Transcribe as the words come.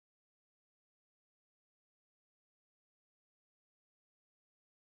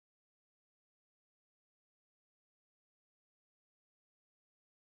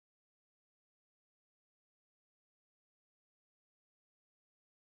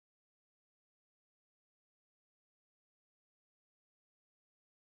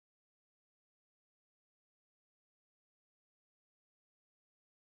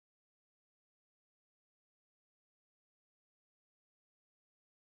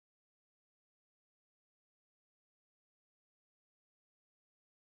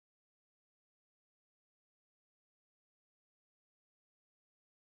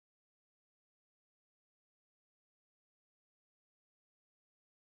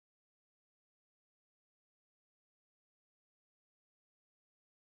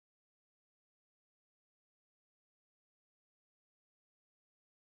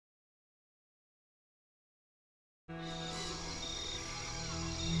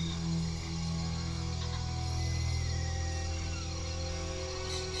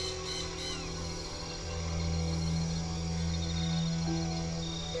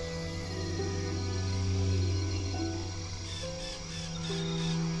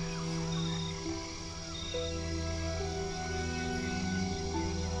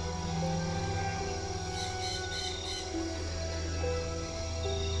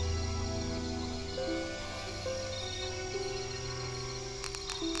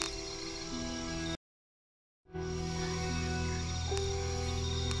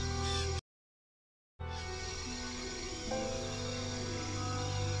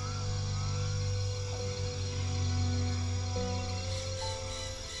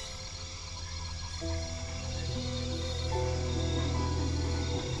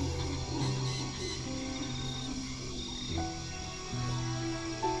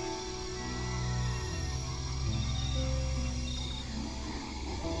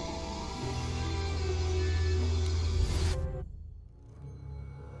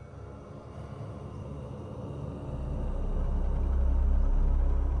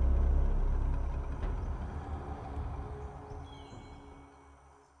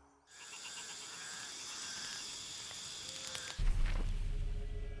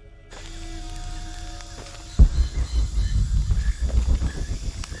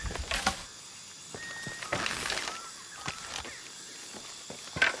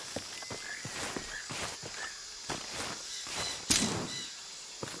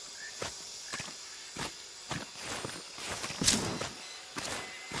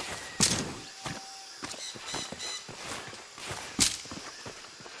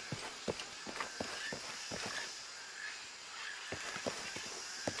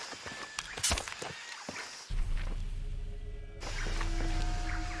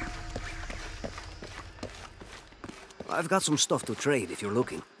I've got some stuff to trade if you're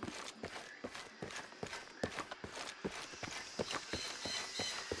looking.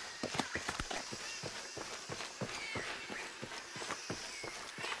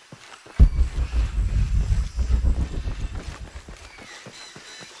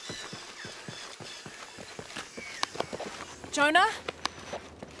 Jonah?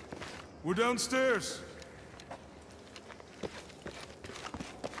 We're downstairs.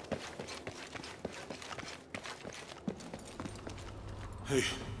 Hey.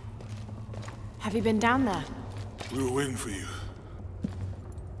 Have you been down there? We were waiting for you.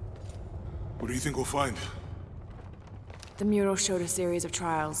 What do you think we'll find? The mural showed a series of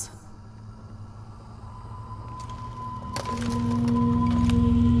trials.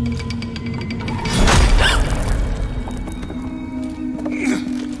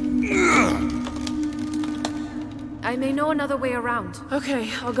 I may know another way around. Okay,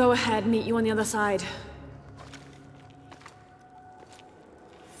 I'll go ahead, meet you on the other side.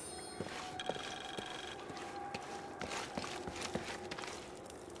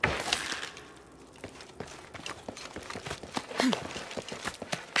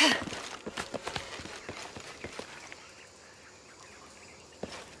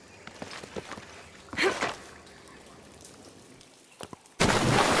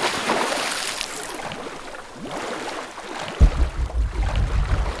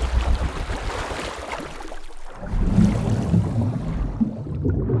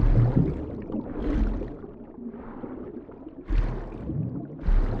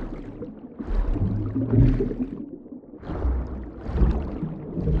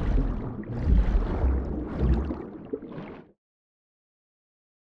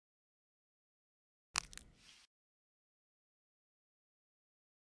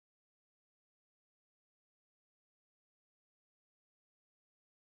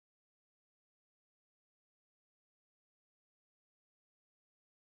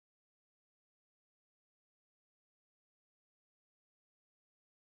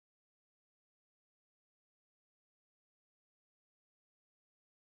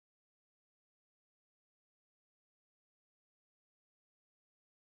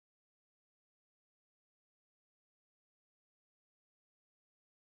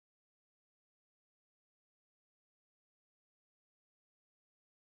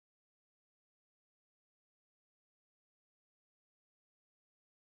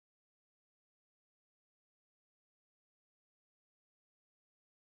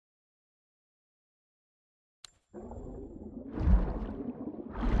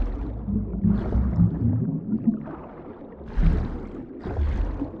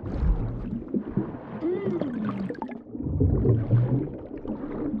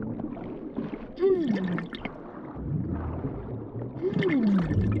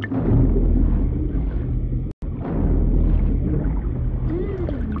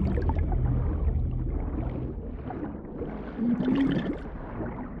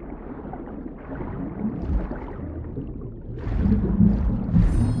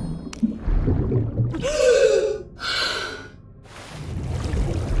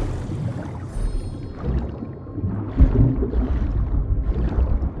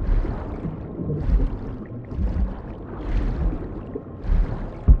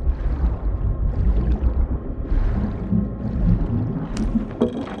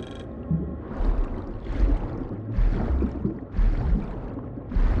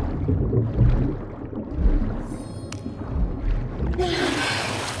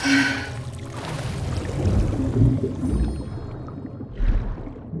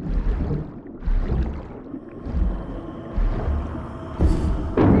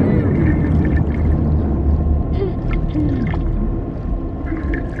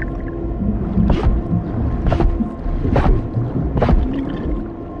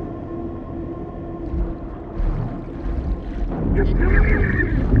 Jonah,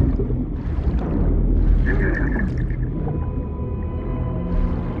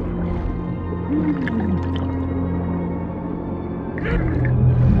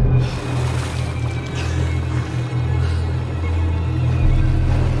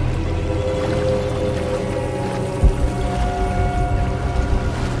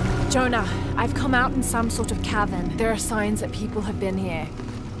 I've come out in some sort of cavern. There are signs that people have been here.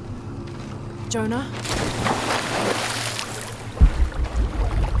 Jonah?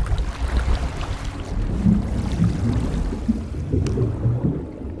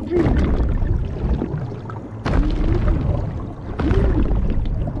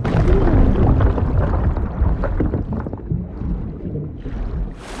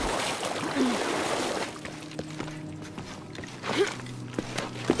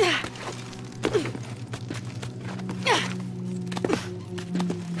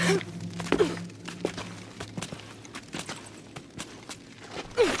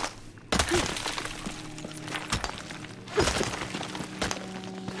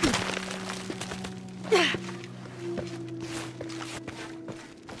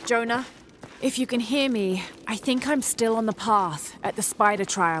 Jonah, if you can hear me, I think I'm still on the path at the spider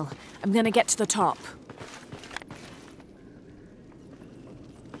trial. I'm gonna get to the top.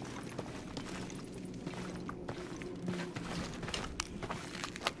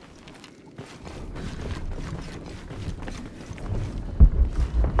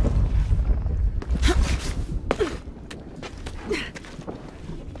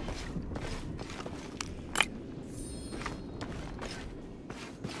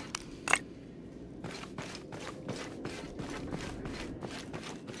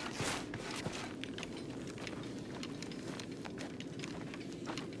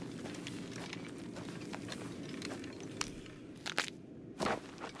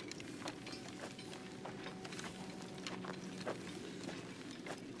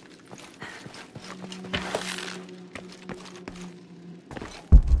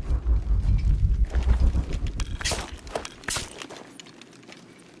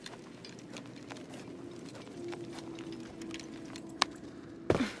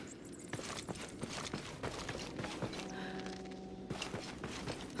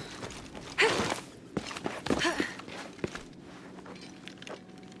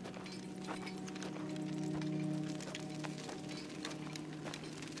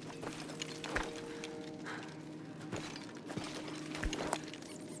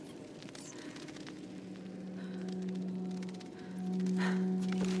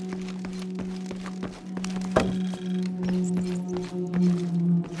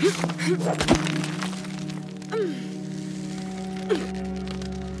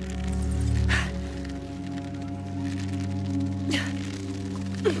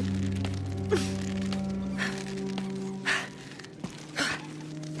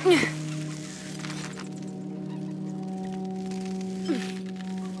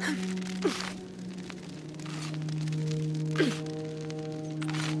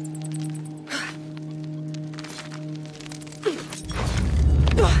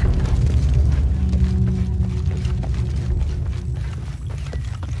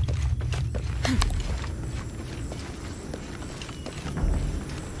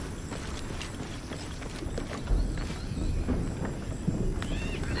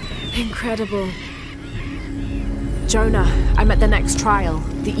 Incredible. Jonah, I'm at the next trial,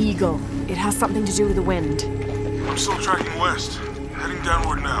 the Eagle. It has something to do with the wind. I'm still tracking west, heading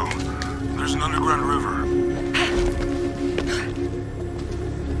downward now. There's an underground river.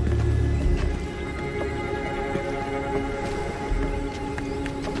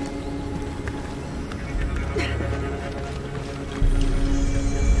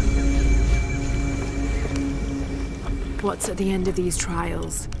 What's at the end of these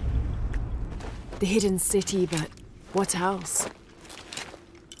trials? The hidden city, but what else?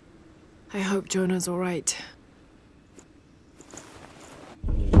 I hope Jonah's all right.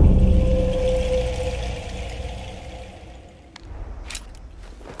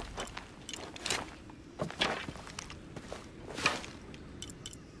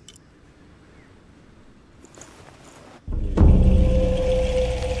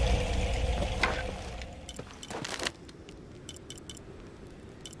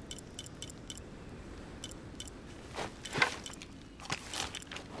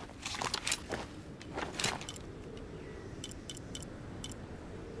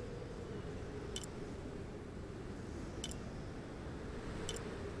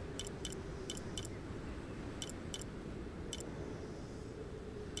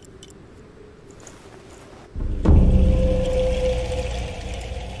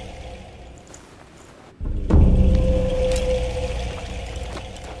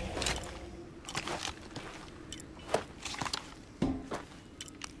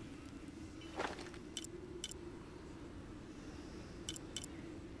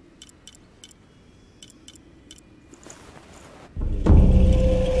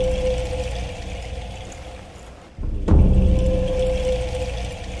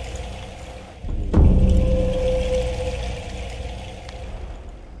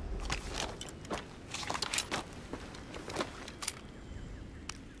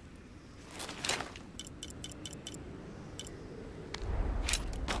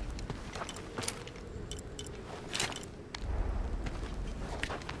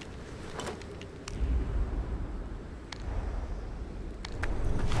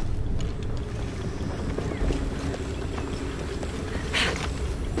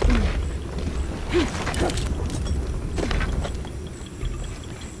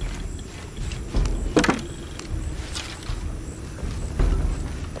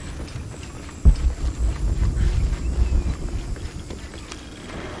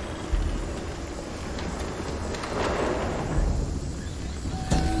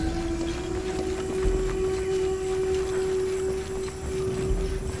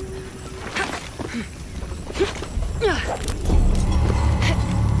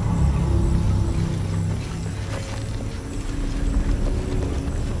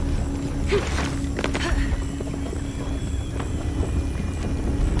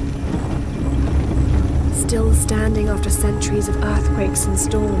 Still standing after centuries of earthquakes and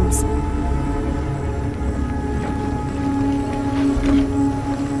storms.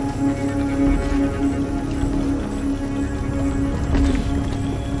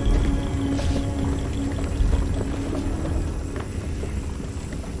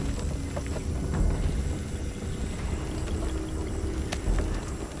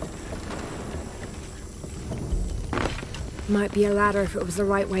 Might be a ladder if it was the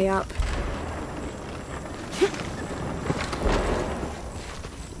right way up.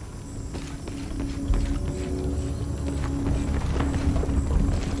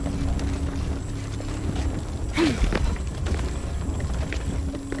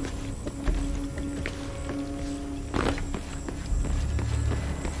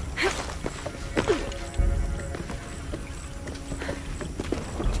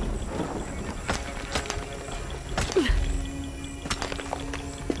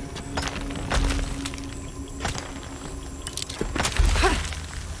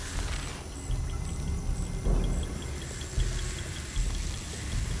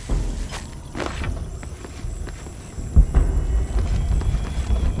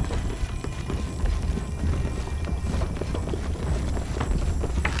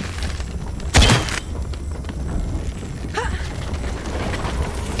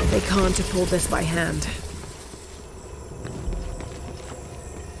 They can't have pulled this by hand.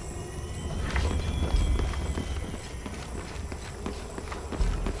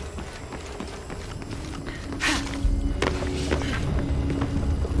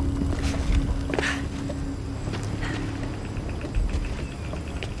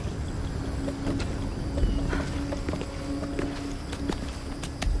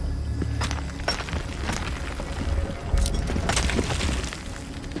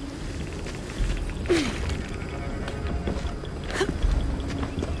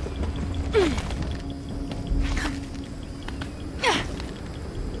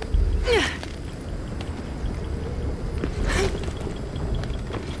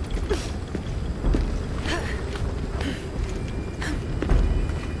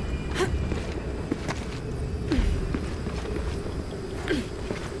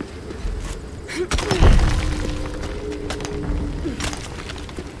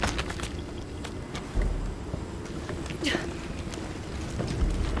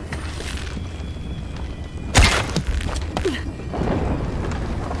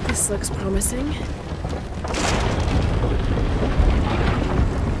 This looks promising.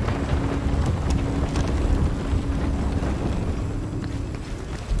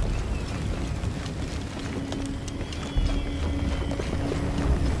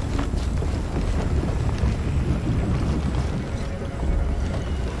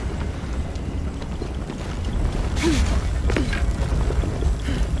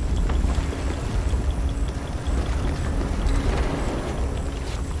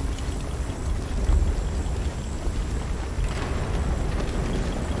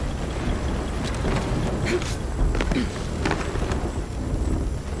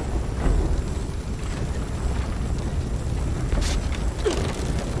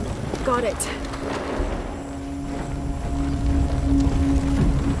 Got it.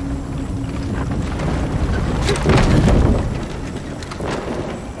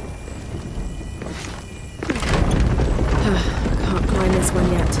 Can't climb this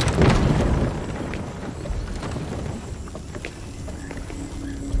one yet.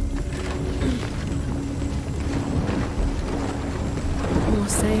 More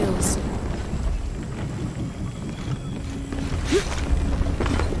sails.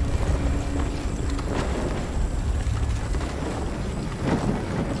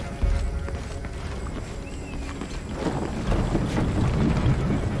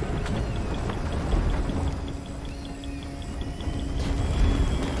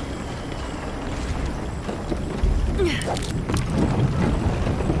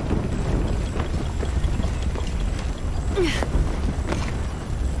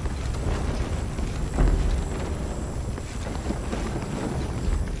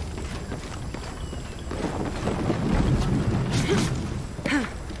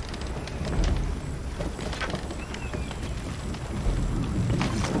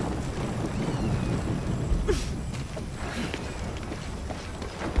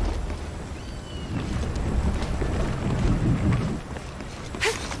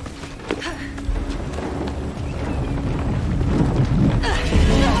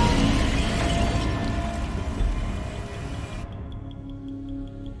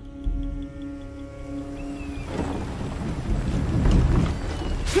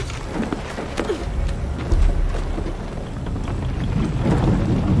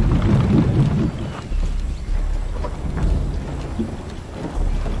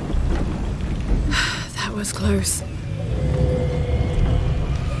 close.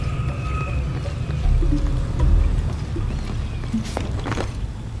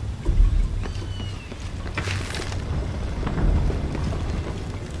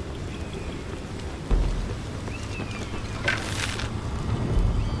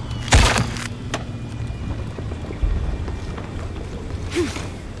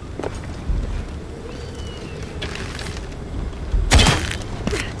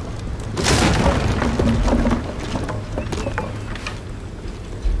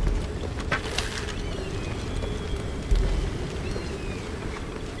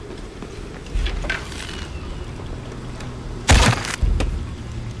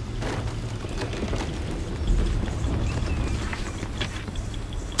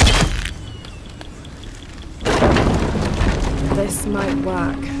 This might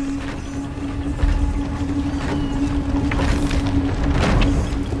work.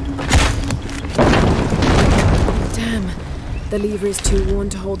 Damn, the lever is too worn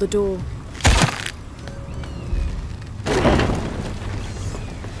to hold the door.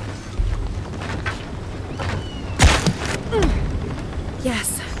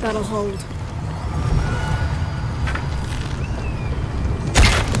 Yes, that'll hold.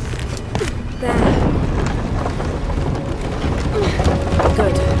 There.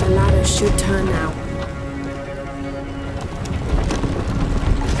 Good, the ladder should turn now.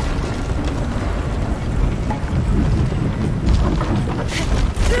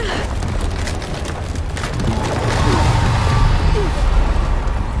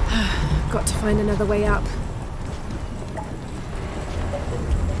 Got to find another way up.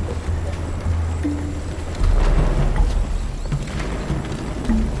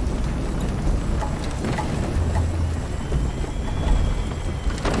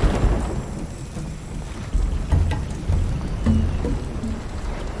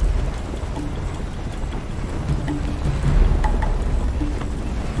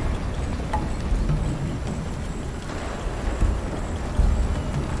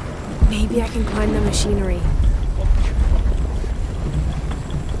 Maybe I can climb the machinery.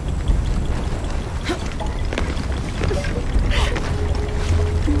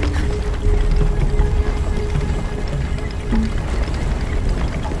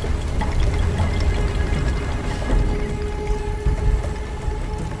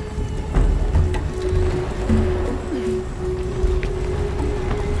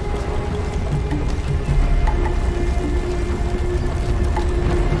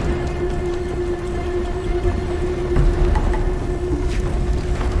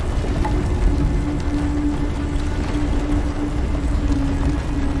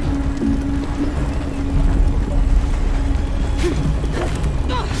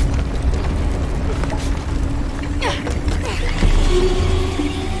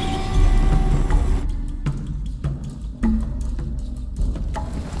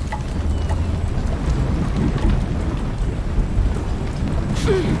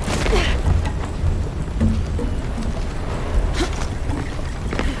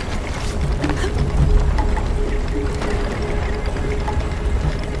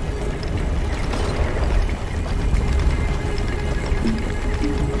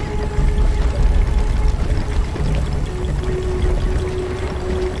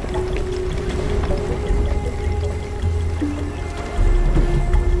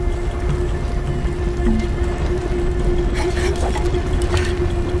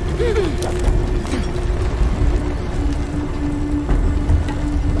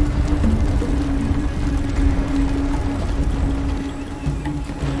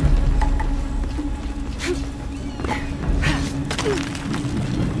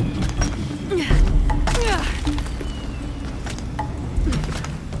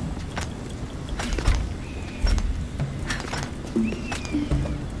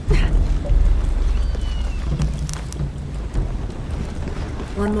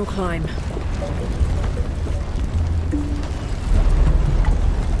 One more climb.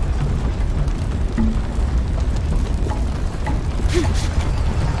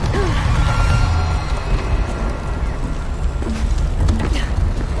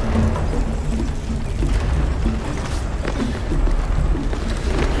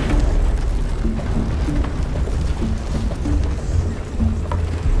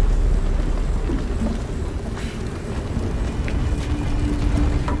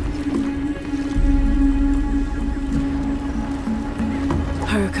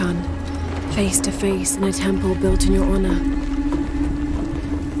 Face to face in a temple built in your honor.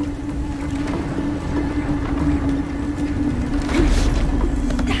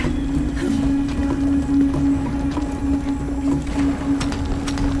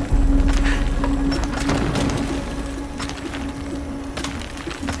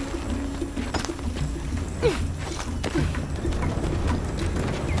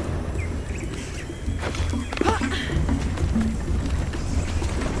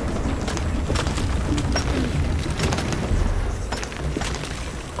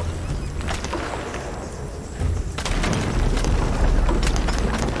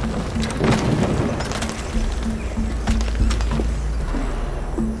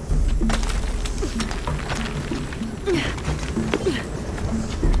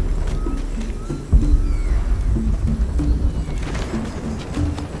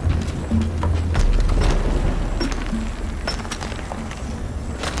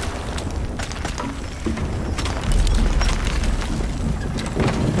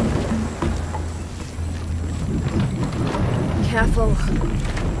 Careful.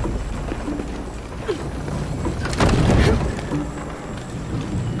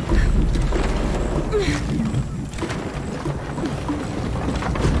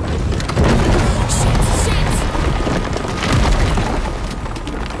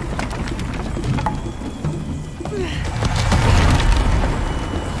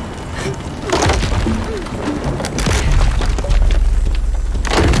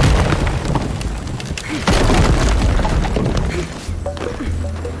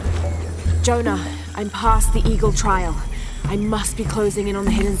 Jonah, I'm past the Eagle Trial. I must be closing in on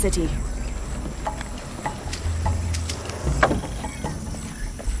the hidden city.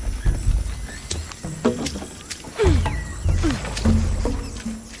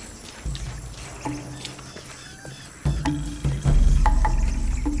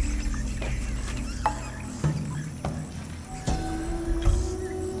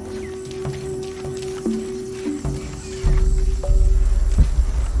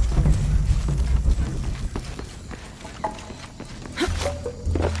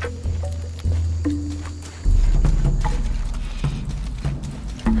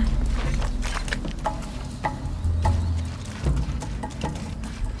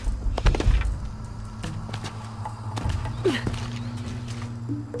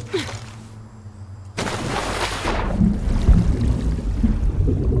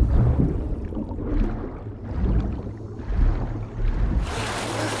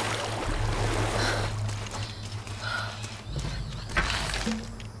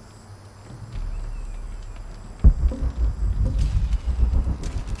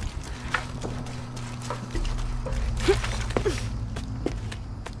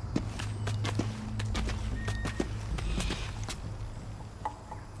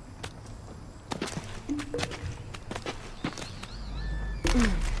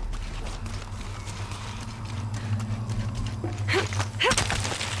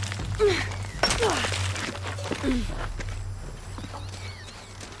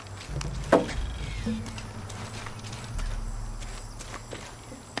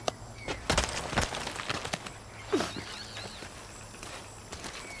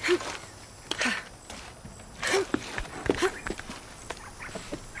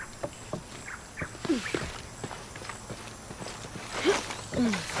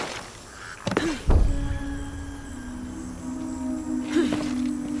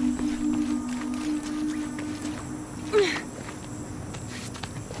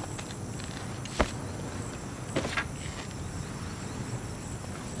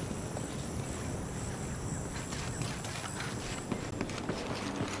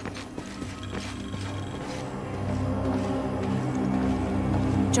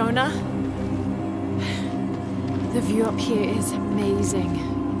 Jonah? The view up here is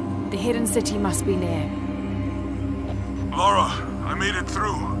amazing. The hidden city must be near. Laura, I made it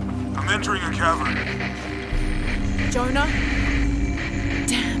through. I'm entering a cavern. Jonah?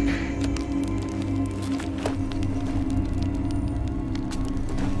 Damn.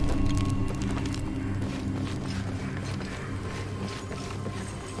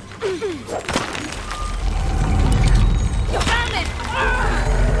 You found it!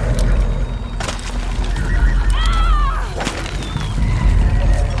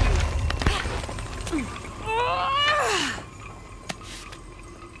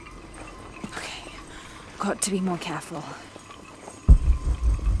 Okay, got to be more careful.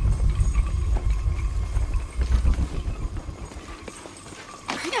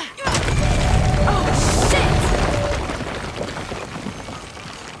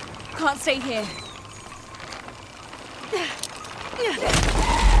 Can't stay here.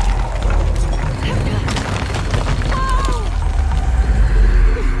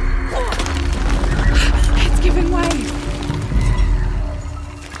 It's giving way.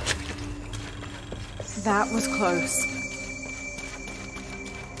 That was close.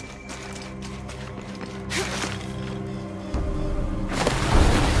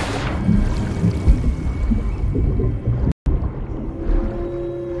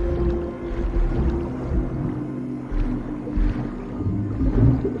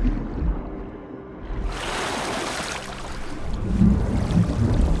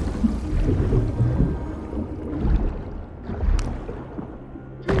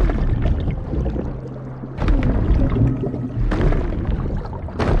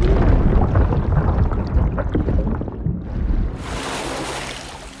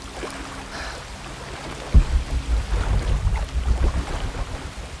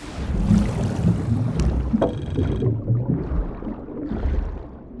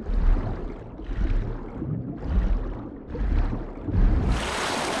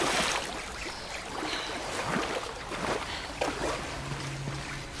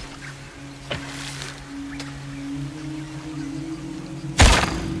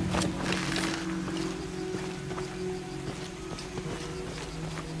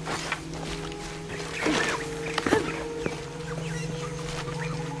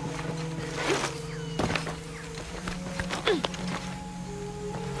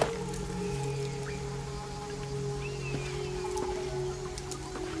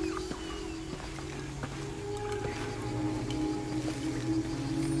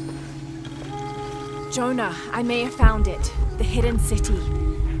 Jonah, I may have found it. The hidden city.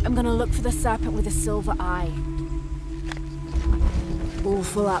 I'm gonna look for the serpent with a silver eye. All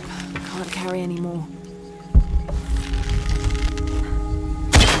full up. Can't carry any more.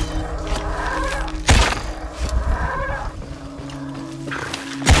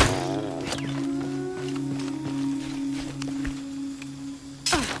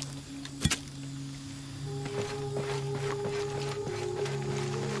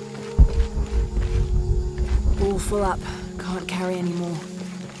 All full up. Can't carry any more.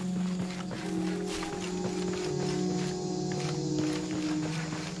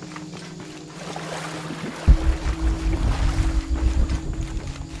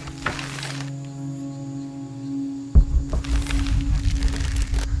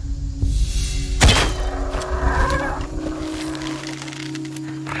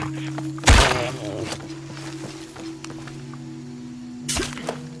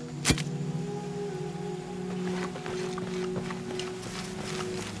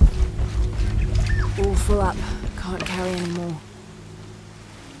 All full up. Can't carry any more.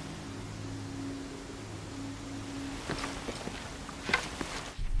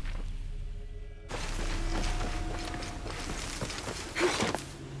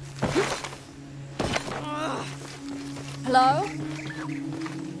 Hello?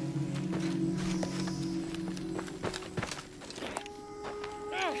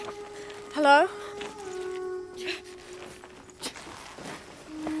 Hello?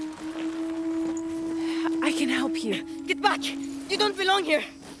 I can help you. Get back! You don't belong here!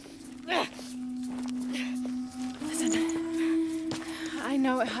 Listen, I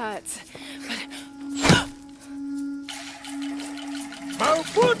know it hurts, but...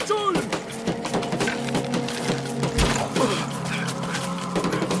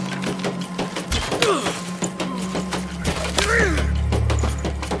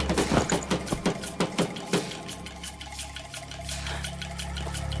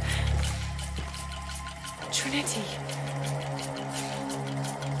 Trinity.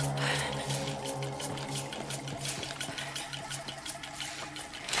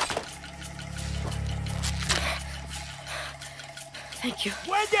 Thank you.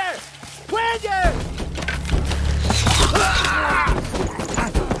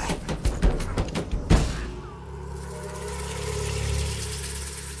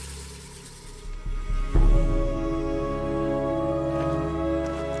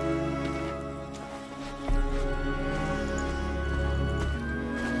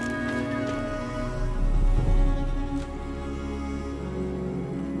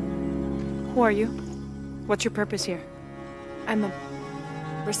 Who are you? What's your purpose here? I'm a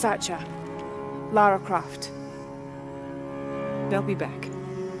researcher. Lara Croft. They'll be back.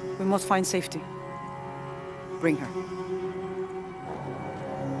 We must find safety. Bring her.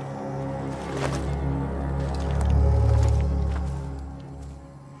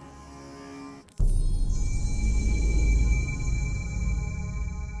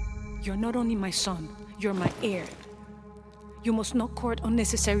 You're not only my son, you're my heir. You must not court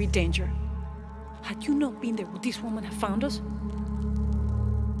unnecessary danger. Had you not been there, would this woman have found us?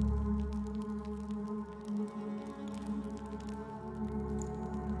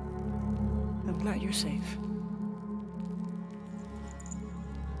 I'm glad you're safe.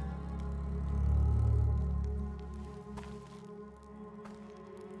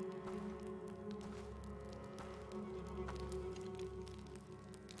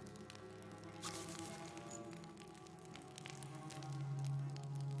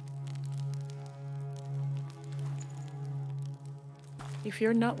 If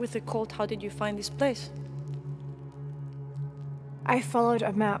you're not with the cult, how did you find this place? I followed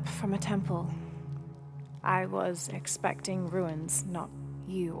a map from a temple. I was expecting ruins, not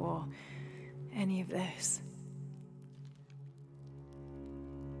you or any of this.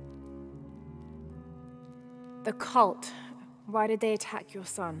 The cult. Why did they attack your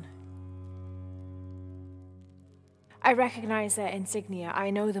son? I recognize their insignia. I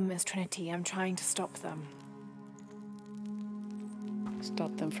know them as Trinity. I'm trying to stop them.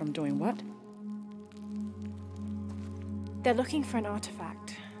 Stop them from doing what? They're looking for an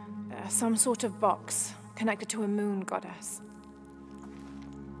artifact. Some sort of box connected to a moon goddess.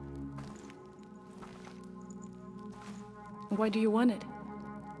 Why do you want it?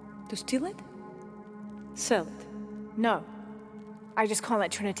 To steal it? Sell it? No. I just can't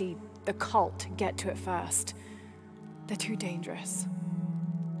let Trinity, the cult, get to it first. They're too dangerous.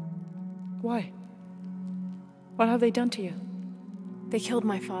 Why? What have they done to you? They killed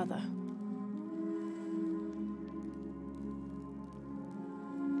my father.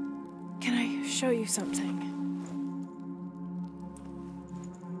 Can I show you something?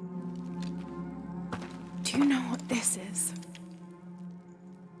 you know what this is?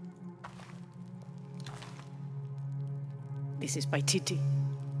 This is bitrate.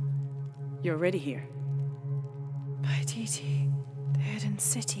 You're already here. Bitrate, the hidden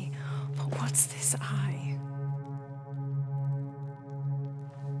city. But what's this eye?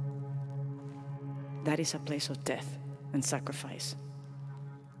 That is a place of death and sacrifice.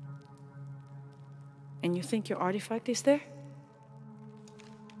 And you think your artifact is there?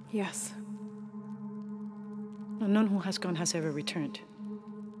 Yes. No, none who has gone has ever returned.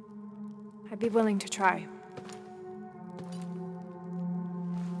 I'd be willing to try.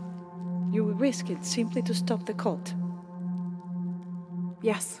 You would risk it simply to stop the cult.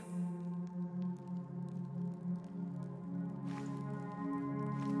 Yes.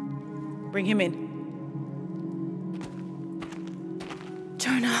 Bring him in.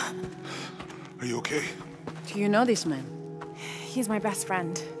 Jonah. Are you okay? Do you know this man? He's my best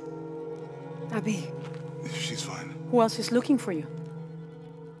friend. Abby. She's fine. Who else is looking for you?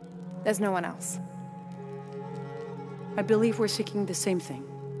 There's no one else. I believe we're seeking the same thing.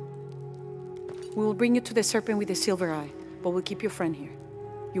 We will bring you to the serpent with the silver eye, but we'll keep your friend here.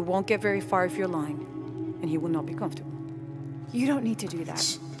 You won't get very far if you're lying, and he will not be comfortable. You don't need to do that.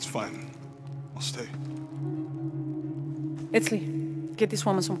 It's fine. I'll stay. Etzli, get this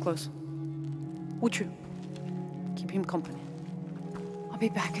woman some clothes. Uchu, keep him company. I'll be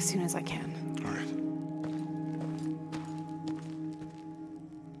back as soon as I can. All right.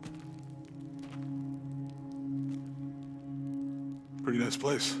 Pretty nice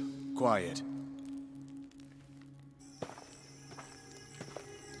place. Quiet.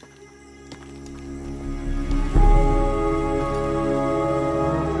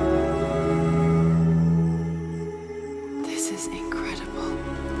 This is incredible.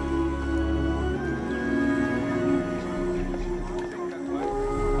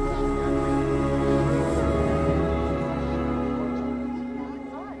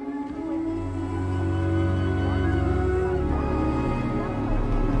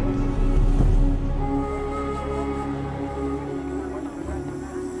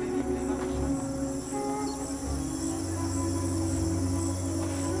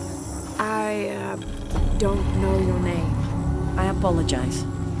 I don't know your name. I apologize.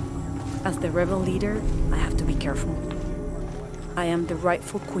 As the rebel leader, I have to be careful. I am the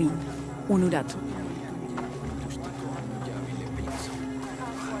rightful queen, Unuratu.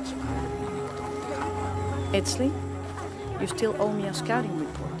 Etzli, you still owe me a scouting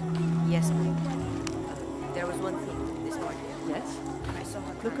report. Yes, ma'am. There was one thing this morning. Yes?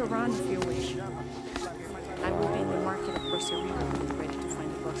 Look around if you wish. I will be in the market across the river, ready to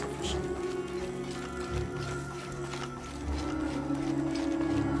find a box of fish.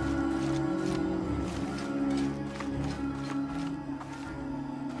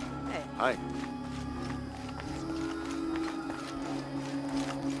 Hi.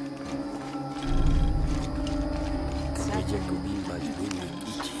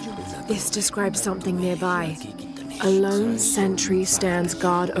 This describes something nearby. A lone sentry stands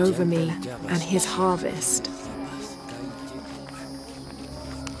guard over me and his harvest.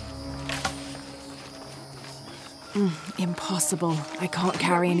 Impossible. I can't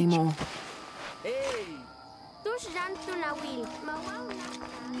carry anymore.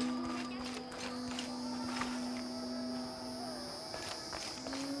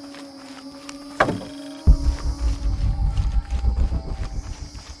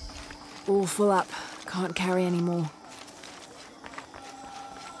 All full up. Can't carry anymore.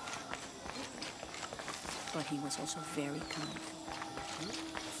 But he was also very kind.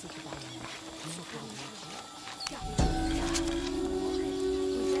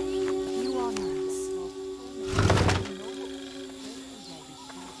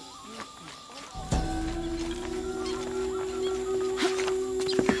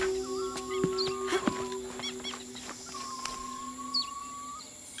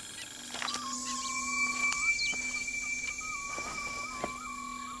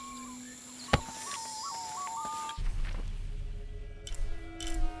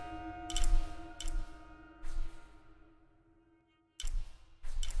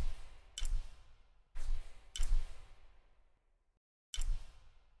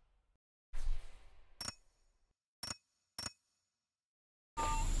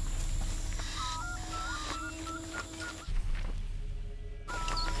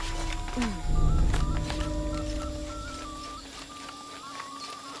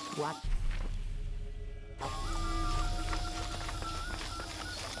 What?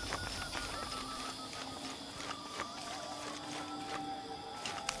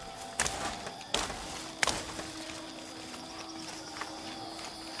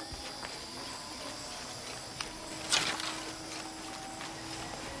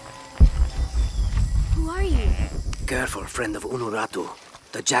 careful, friend of Unuratu.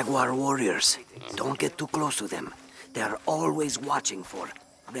 The Jaguar warriors. Don't get too close to them. They are always watching for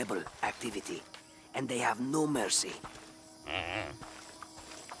rebel activity. And they have no mercy.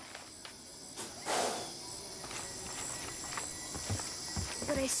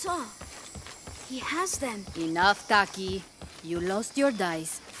 But I saw. He has them. Enough, Taki. You lost your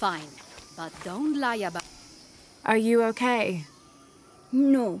dice, fine. But don't lie about... Are you okay?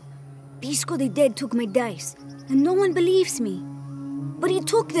 No. Pisco the Dead took my dice, and no one believes me. But he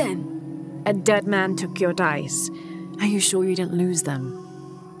took them. A dead man took your dice. Are you sure you didn't lose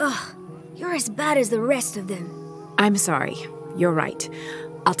them? Ugh, you're as bad as the rest of them. I'm sorry. You're right.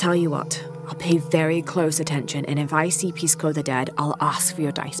 I'll tell you what. I'll pay very close attention, and if I see Pisco the Dead, I'll ask for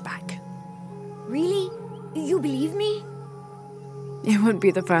your dice back. Really? You believe me? It wouldn't be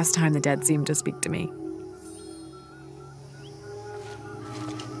the first time the dead seemed to speak to me.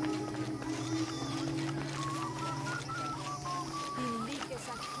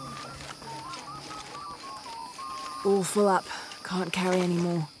 All full up. Can't carry any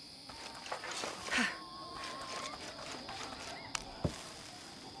more.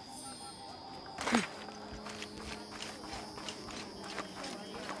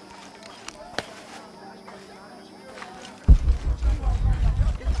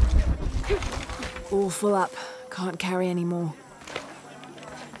 All full up. Can't carry any more.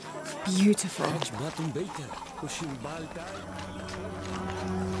 Beautiful.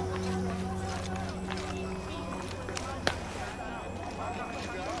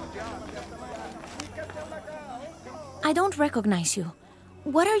 I don't recognize you.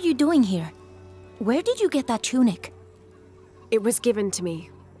 What are you doing here? Where did you get that tunic? It was given to me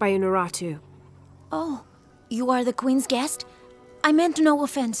by Unuratu. Oh, you are the Queen's guest? I meant no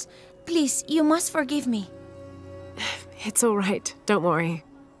offense. Please, you must forgive me. It's all right. Don't worry.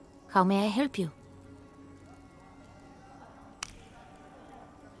 How may I help you?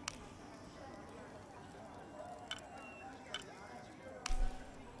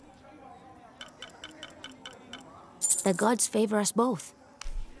 The gods favor us both.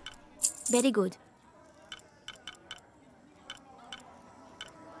 Very good.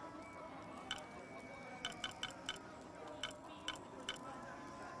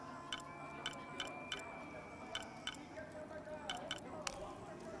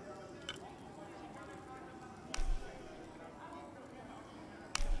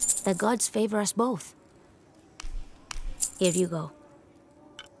 The gods favor us both. Here you go.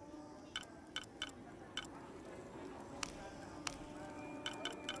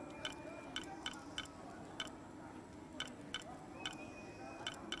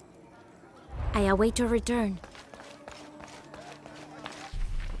 I await your return.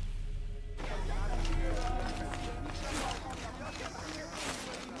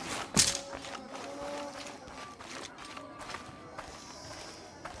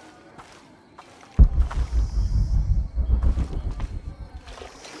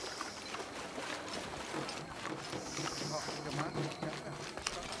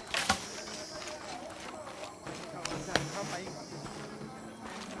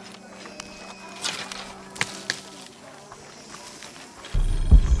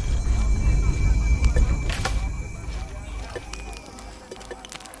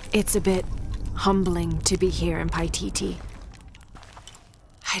 It's a bit humbling to be here in Paititi.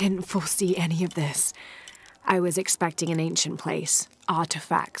 I didn't foresee any of this. I was expecting an ancient place,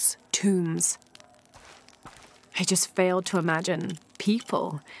 artifacts, tombs. I just failed to imagine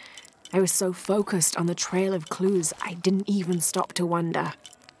people. I was so focused on the trail of clues, I didn't even stop to wonder.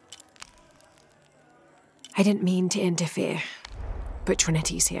 I didn't mean to interfere, but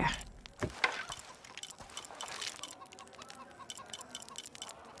Trinity's here.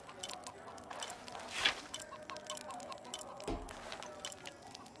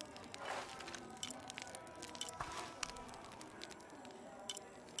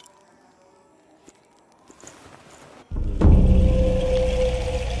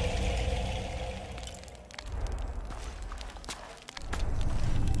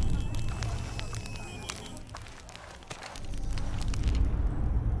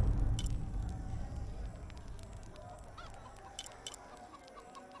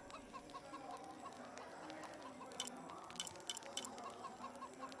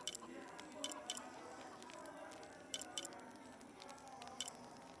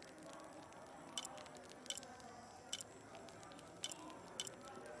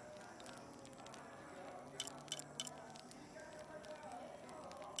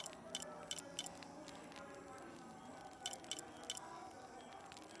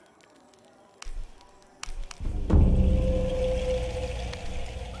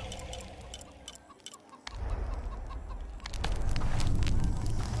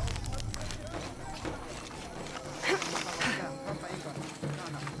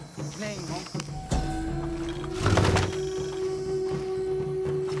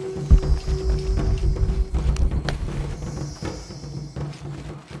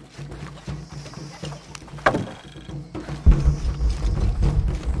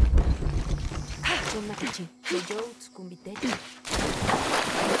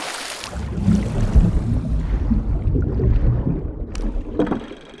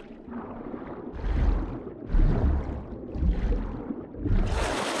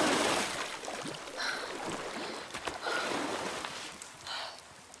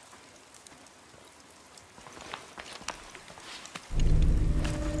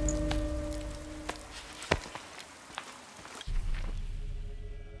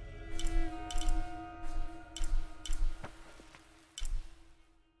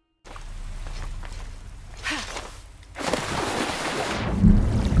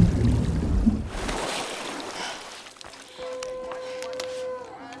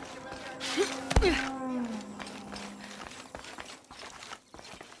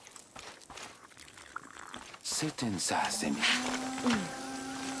 Sitten sääsemi.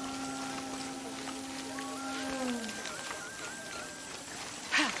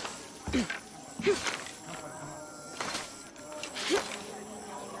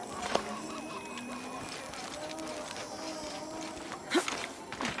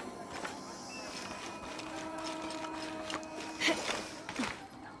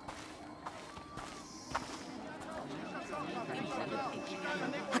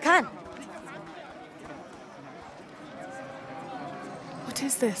 Hakan! What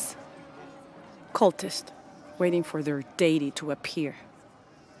is this? Cultist, waiting for their deity to appear.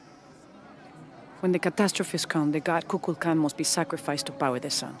 When the catastrophes come, the god Kukulkan must be sacrificed to power the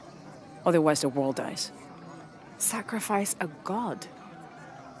sun. Otherwise, the world dies. Sacrifice a god?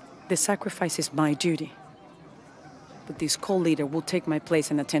 The sacrifice is my duty. But this cult leader will take my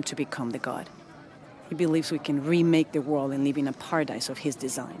place and attempt to become the god. He believes we can remake the world and live in a paradise of his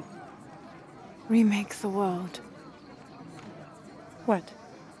design. Remake the world. What?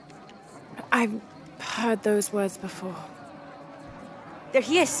 I've heard those words before. There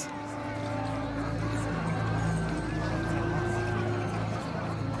he is!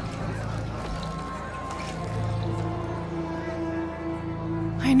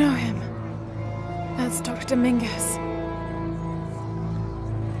 I know him. That's Dr. Mingus.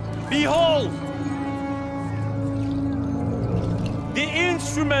 Behold! The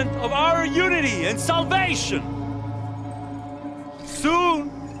instrument of our unity and salvation!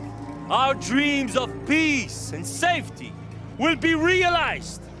 Soon, our dreams of peace and safety will be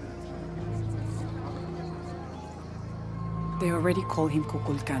realized! They already call him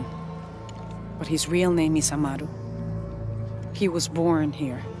Kukulkan, but his real name is Amaru. He was born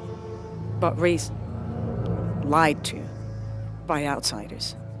here, but raised, lied to, by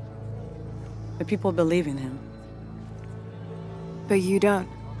outsiders. The people believe in him. But you don't.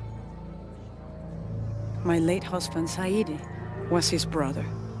 My late husband, Saidi, was his brother.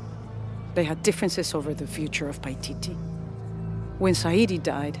 They had differences over the future of Paititi. When Saidi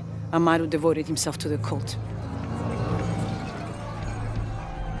died, Amaru devoted himself to the cult.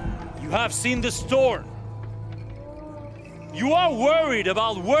 You have seen the storm. You are worried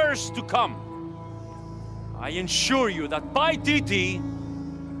about worse to come. I assure you that Paititi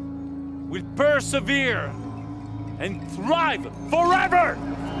will persevere and thrive forever!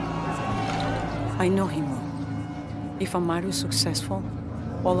 I know him well. If Amaru is successful,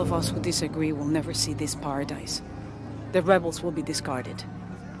 all of us who disagree will never see this paradise. The rebels will be discarded.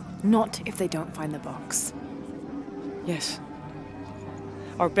 Not if they don't find the box. Yes.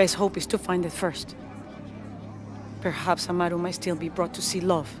 Our best hope is to find it first. Perhaps Amaru might still be brought to see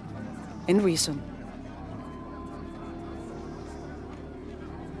love and reason.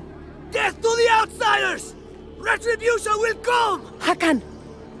 Death to the outsiders! Retribution will come! Hakan!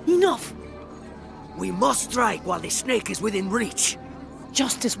 Enough! We must strike while the snake is within reach.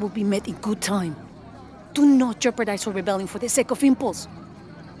 Justice will be met in good time. Do not jeopardize our rebellion for the sake of impulse.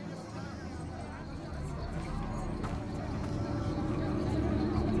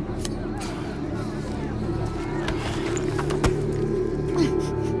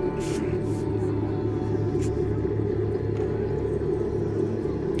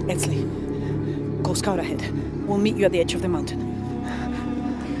 Edsley, go scout ahead. We'll meet you at the edge of the mountain.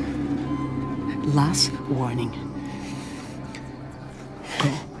 Last warning. Go.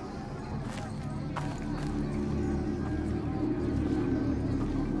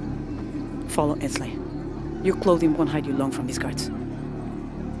 Follow Edsley. Your clothing won't hide you long from these guards.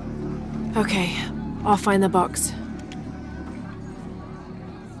 Okay, I'll find the box.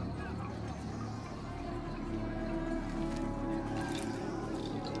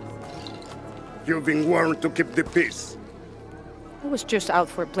 You've been warned to keep the peace. I was just out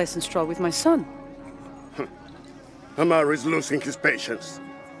for a pleasant stroll with my son. Amaru is losing his patience.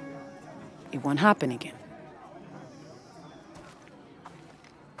 It won't happen again.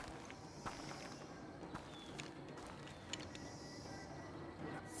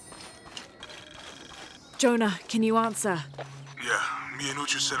 Jonah, can you answer? Yeah, me and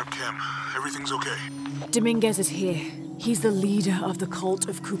Ucha set up camp. Everything's okay. Dominguez is here. He's the leader of the cult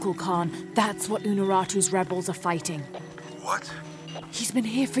of Kukulkan. That's what Unuratu's rebels are fighting. What? He's been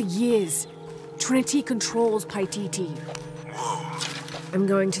here for years. Trinity controls Paititi. Whoa. I'm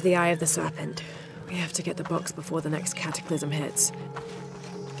going to the Eye of the Serpent. We have to get the box before the next cataclysm hits.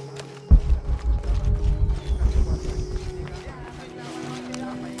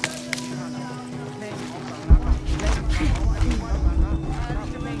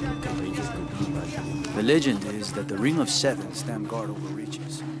 The legend is that the Ring of Seven stand guard over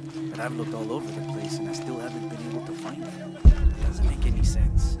riches. But I've looked all over the place and I still haven't been able to find them. It doesn't make any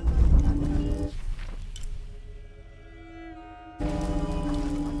sense.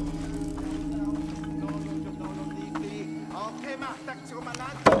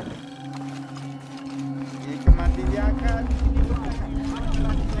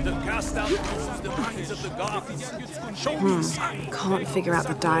 Can't figure out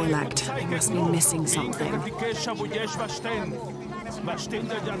the dialect. I must be missing something.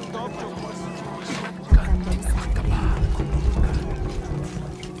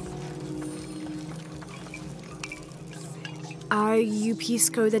 Are you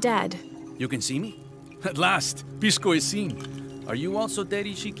Pisco the Dead? You can see me? At last, Pisco is seen. Are you also dead,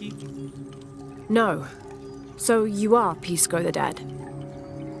 Ishiki? No. So you are Pisco the Dead?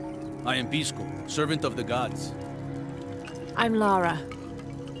 I am Pisco, servant of the gods. I'm Lara.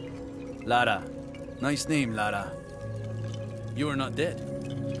 Lara. Nice name, Lara. You are not dead.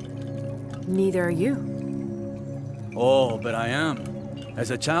 Neither are you. Oh, but I am.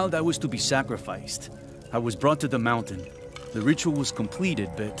 As a child, I was to be sacrificed. I was brought to the mountain. The ritual was completed,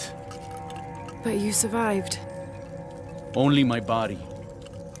 but... But you survived. Only my body.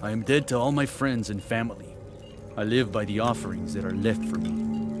 I am dead to all my friends and family. I live by the offerings that are left for me.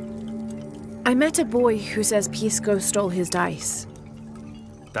 I met a boy who says Pisco stole his dice.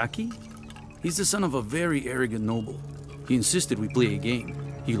 Taki? He's the son of a very arrogant noble. He insisted we play a game.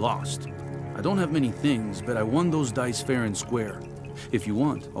 He lost. I don't have many things, but I won those dice fair and square. If you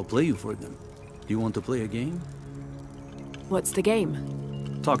want, I'll play you for them. Do you want to play a game? What's the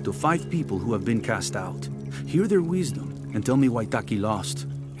game? Talk to 5 people who have been cast out. Hear their wisdom and tell me why Taki lost,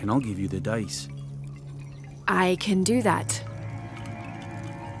 and I'll give you the dice. I can do that.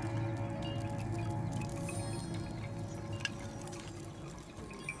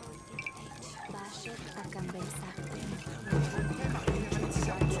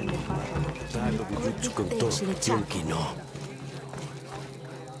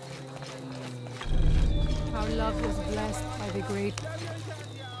 Our love was blessed by the great.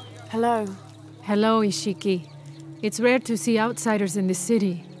 Hello. Hello, Ishiki. It's rare to see outsiders in the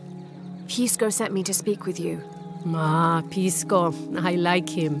city. Pisco sent me to speak with you. Ah, Pisco. I like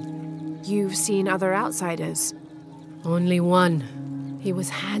him. You've seen other outsiders? Only one. He was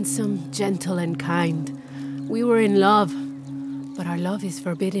handsome, gentle, and kind. We were in love, but our love is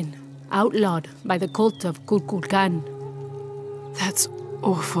forbidden. Outlawed by the cult of Kukulkan. That's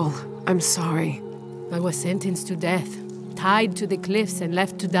awful. I'm sorry. I was sentenced to death, tied to the cliffs and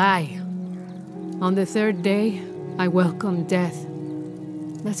left to die. On the 3rd day, I welcomed death.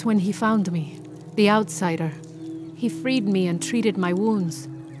 That's when he found me, the outsider. He freed me and treated my wounds.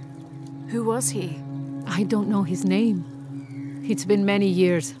 Who was he? I don't know his name. It's been many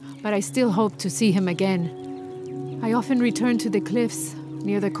years, but I still hope to see him again. I often return to the cliffs,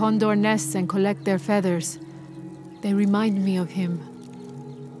 near the condor nests, and collect their feathers. They remind me of him.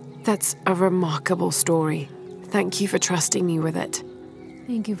 That's a remarkable story. Thank you for trusting me with it.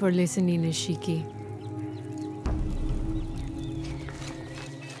 Thank you for listening, Ishiki.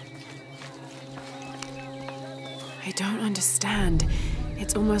 I don't understand.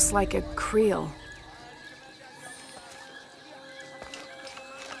 It's almost like a creel.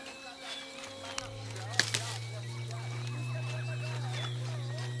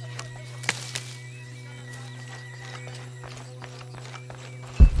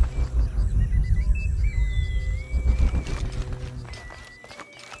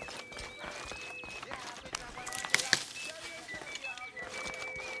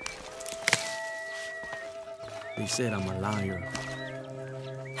 They said I'm a liar.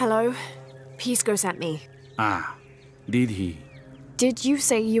 Hello. Pisco sent me. Ah, did he? Did you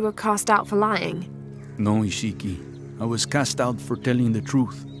say you were cast out for lying? No, Ishiki. I was cast out for telling the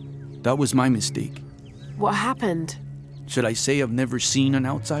truth. That was my mistake. What happened? Should I say I've never seen an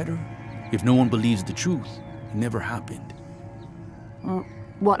outsider? If no one believes the truth, it never happened.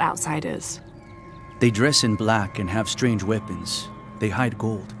 What outsiders? They dress in black and have strange weapons. They hide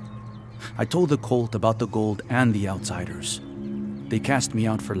gold. I told the cult about the gold and the outsiders. They cast me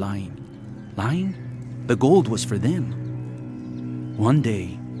out for lying. Lying? The gold was for them. One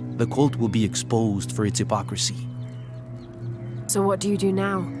day, the cult will be exposed for its hypocrisy. So what do you do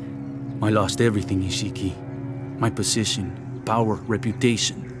now? I lost everything, Ishiki. My position, power,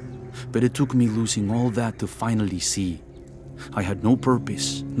 reputation. But it took me losing all that to finally see. I had no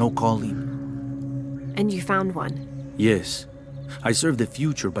purpose, no calling. And you found one? Yes. I serve the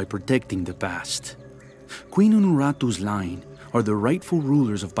future by protecting the past. Queen Unuratu's line are the rightful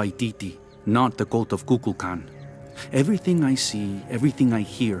rulers of Paititi, not the cult of Kukulkan. Everything I see, everything I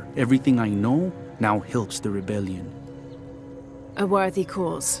hear, everything I know now helps the rebellion. A worthy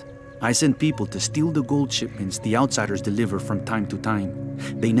cause. I send people to steal the gold shipments the outsiders deliver from time to time.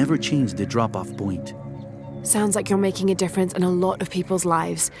 They never change the drop-off point. Sounds like you're making a difference in a lot of people's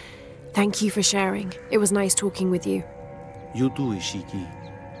lives. Thank you for sharing. It was nice talking with you. You too, Ishiki.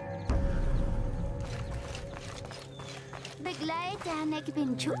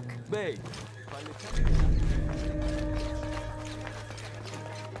 Bey.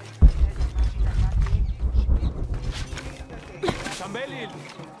 Shambelil.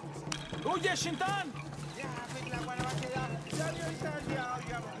 Huye, Shintan.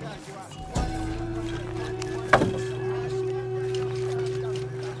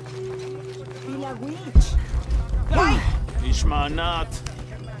 Ishmanat.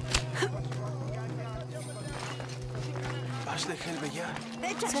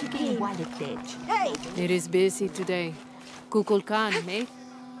 It is busy today. Kukulkan, eh?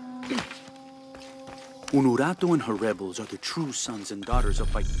 Unuratu and her rebels are the true sons and daughters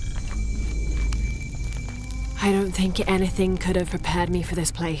of I don't think anything could have prepared me for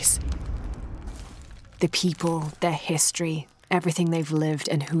this place. The people, their history, everything they've lived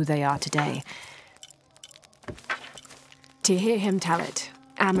and who they are today. To hear him tell it,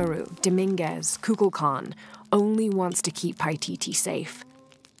 Amaru, Dominguez, Kukulkan only wants to keep Paititi safe.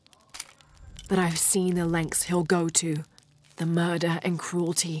 But I've seen the lengths he'll go to, the murder and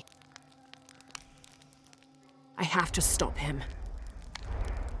cruelty. I have to stop him.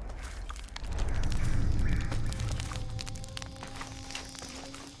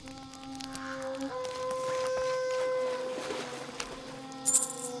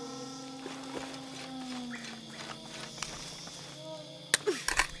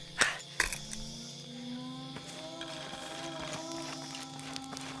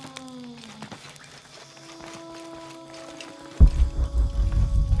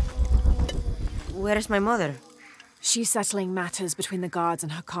 Where is my mother? She's settling matters between the guards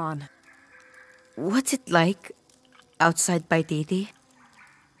and her Khan. What's it like outside Paititi?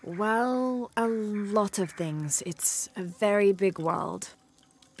 Well, a lot of things. It's a very big world.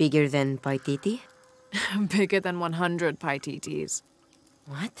 Bigger than Paititi? Bigger than 100 Paititis.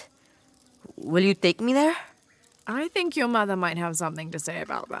 What? Will you take me there? I think your mother might have something to say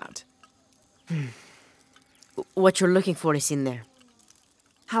about that. What you're looking for is in there.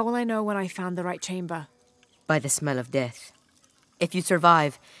 How will I know when I found the right chamber? By the smell of death. If you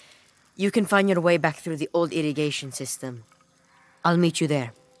survive, you can find your way back through the old irrigation system. I'll meet you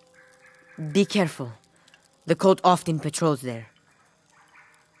there. Be careful. The cult often patrols there.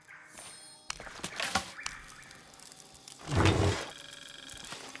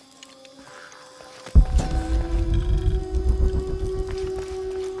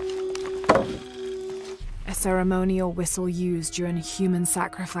 A ceremonial whistle used during human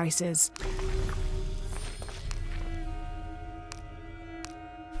sacrifices.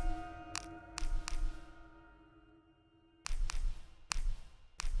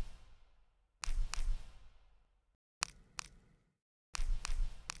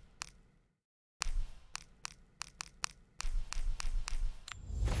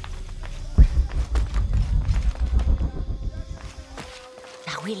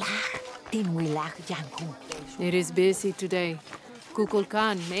 It is busy today.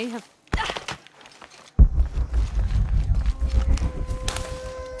 Kukulkan may have...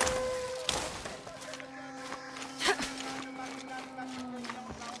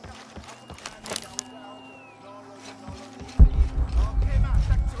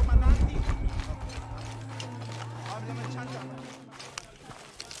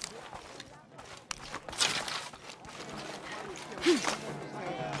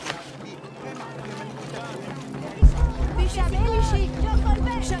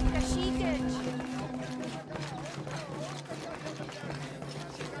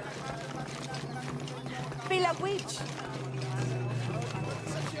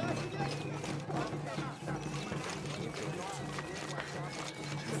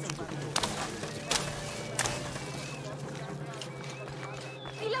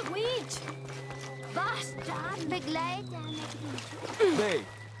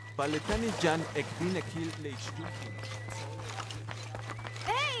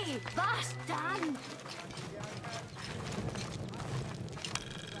 Hey, was dann?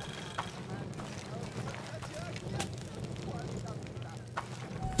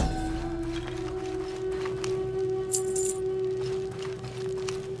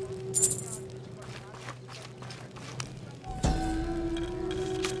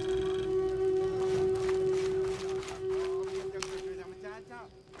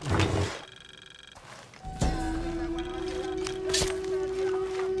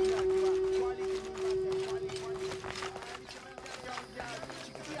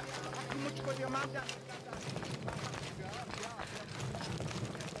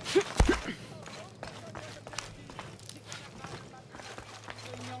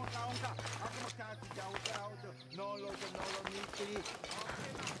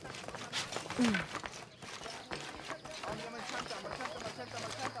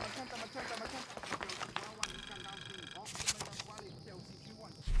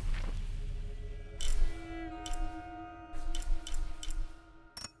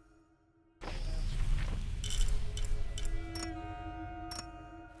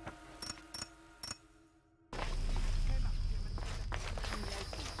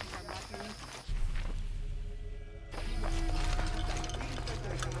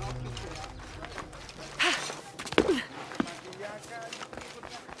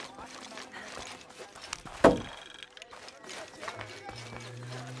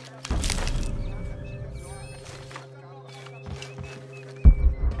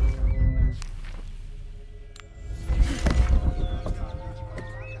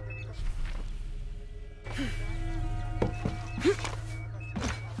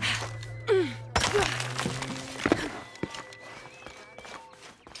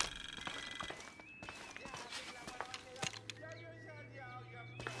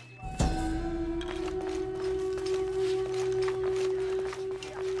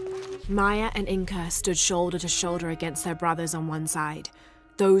 Maya and Inca stood shoulder to shoulder against their brothers on one side,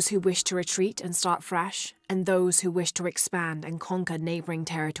 those who wished to retreat and start fresh, and those who wished to expand and conquer neighboring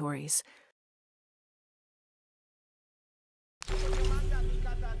territories.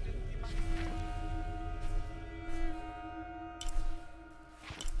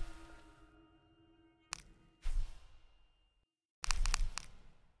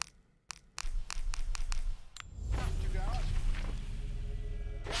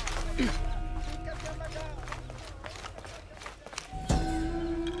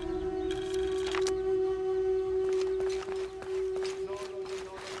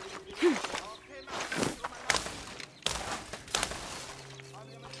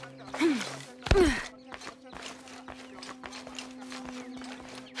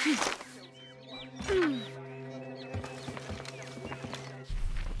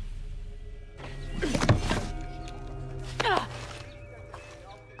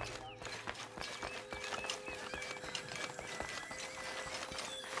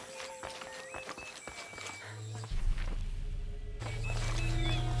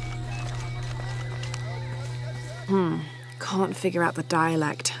 Can't figure out the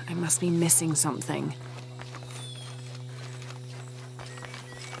dialect. I must be missing something.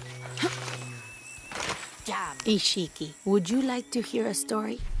 Ishiki, would you like to hear a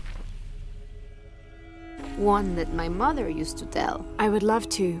story? One that my mother used to tell. I would love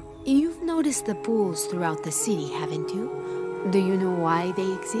to. You've noticed the pools throughout the city, haven't you? Do you know why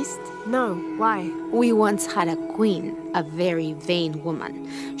they exist? No, why? We once had a queen, a very vain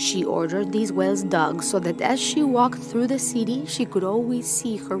woman. She ordered these wells dug so that as she walked through the city, she could always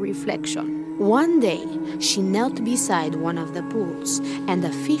see her reflection. One day, she knelt beside one of the pools, and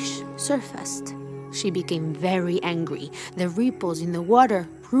a fish surfaced. She became very angry. The ripples in the water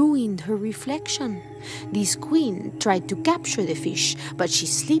ruined her reflection. This queen tried to capture the fish, but she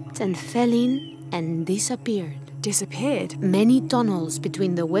slipped and fell in and disappeared. Disappeared? Many tunnels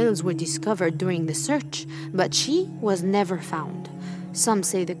between the wells were discovered during the search, but she was never found. Some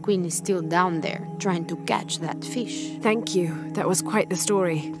say the queen is still down there, trying to catch that fish. Thank you. That was quite the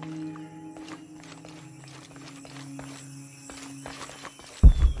story.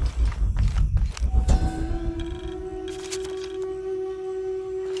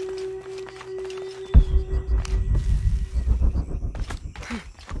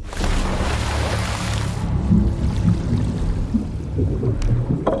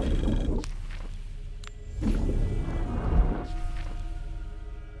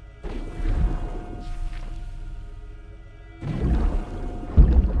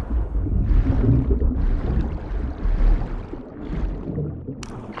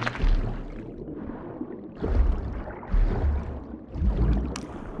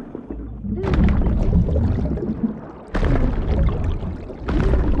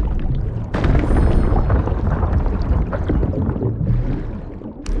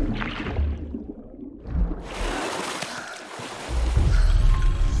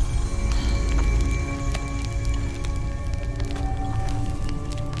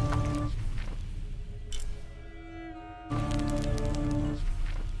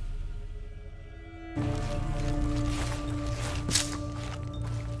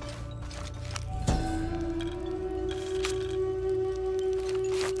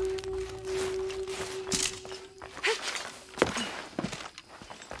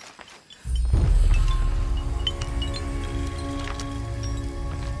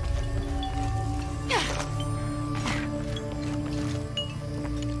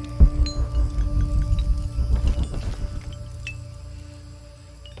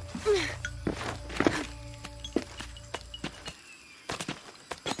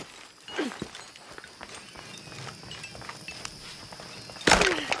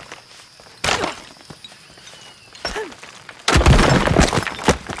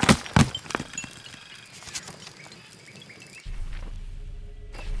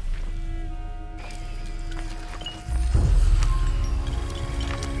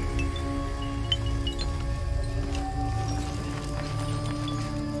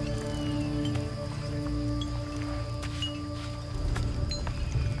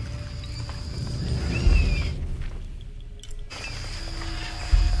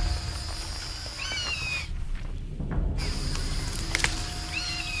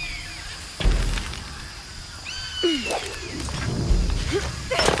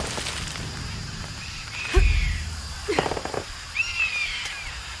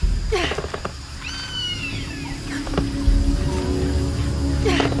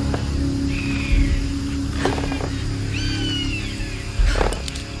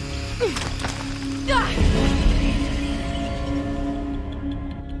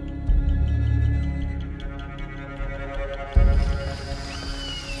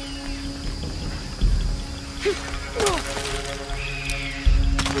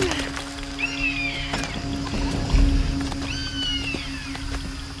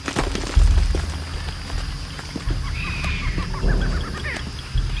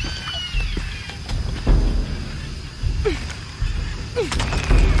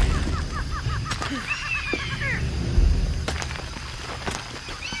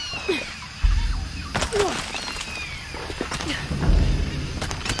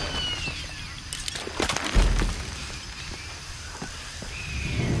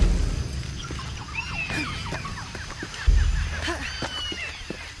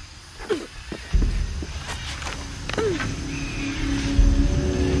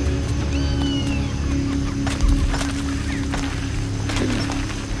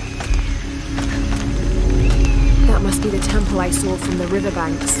 I saw from the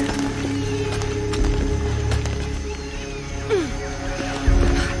riverbanks.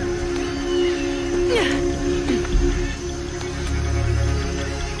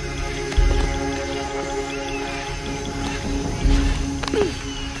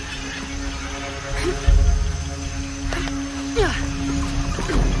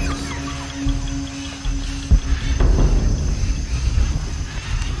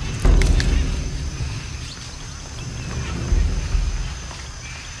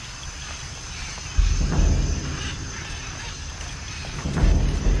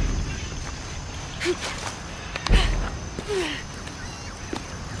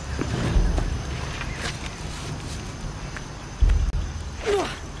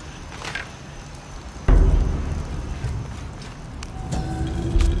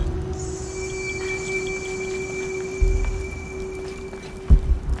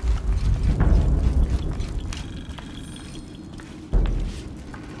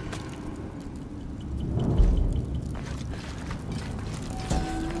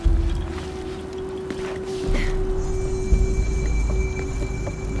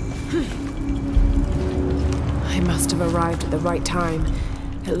 Arrived at the right time.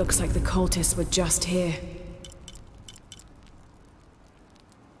 It looks like the cultists were just here.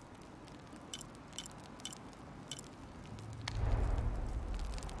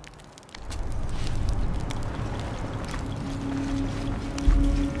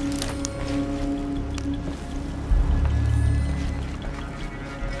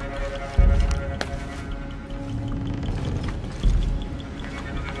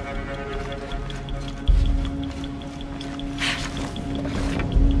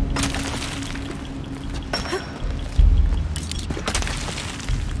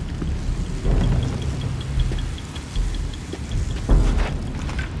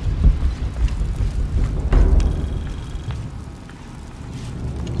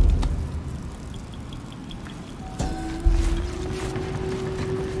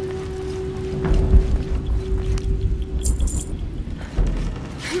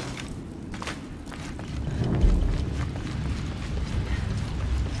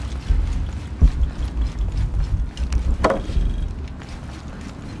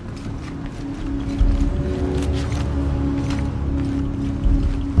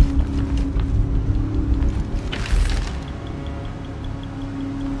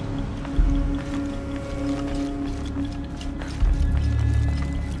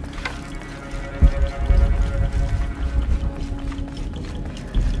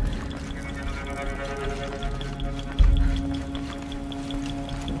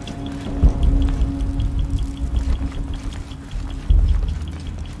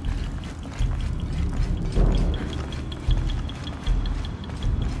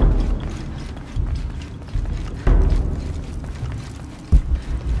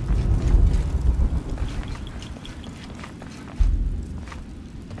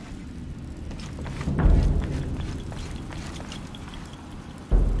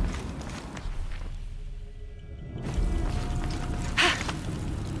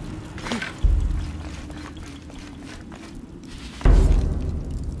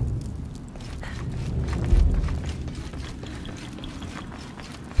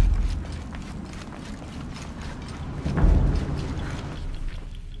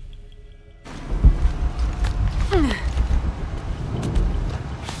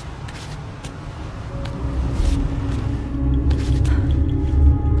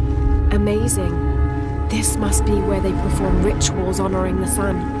 Amazing. This must be where they perform rituals honoring the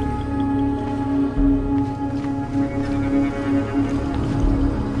sun.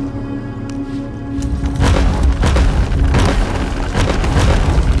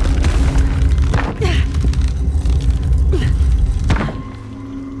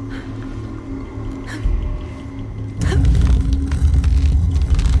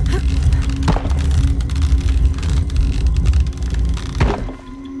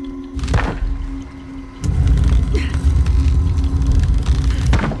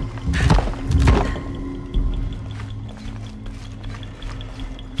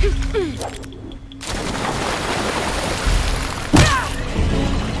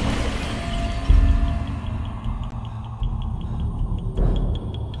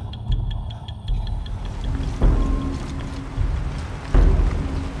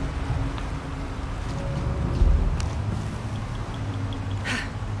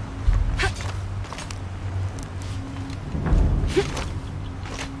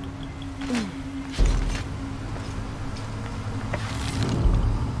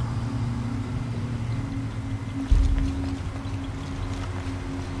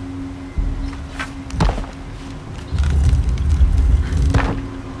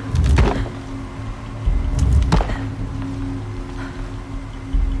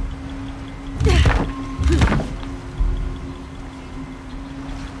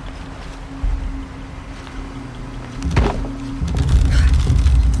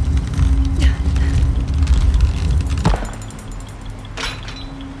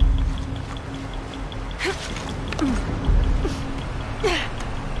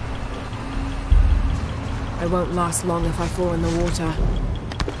 won't last long if I fall in the water.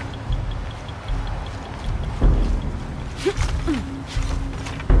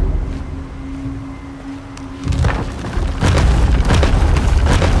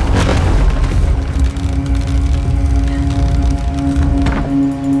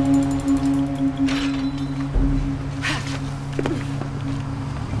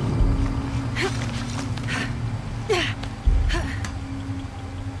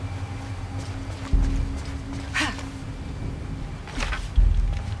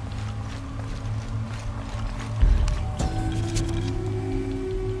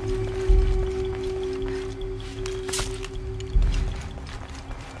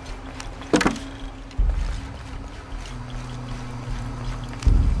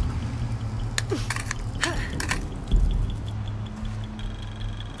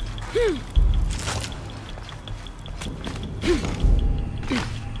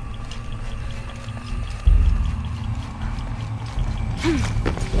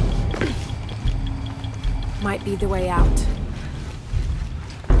 Might be the way out.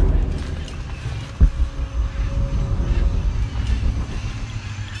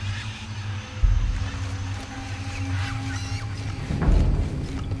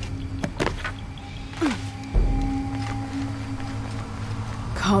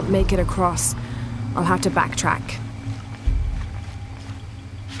 Can't make it across. I'll have to backtrack.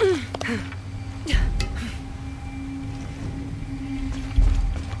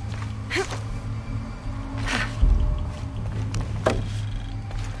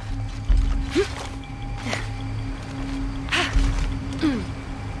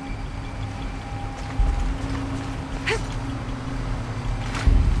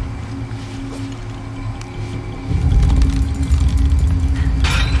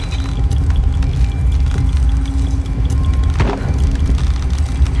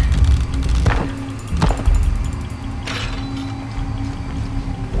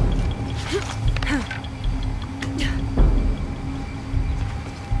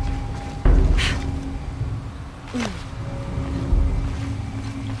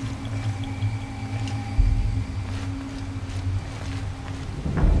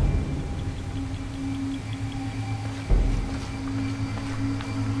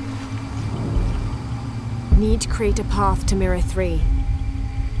 Need to create a path to Mirror 3.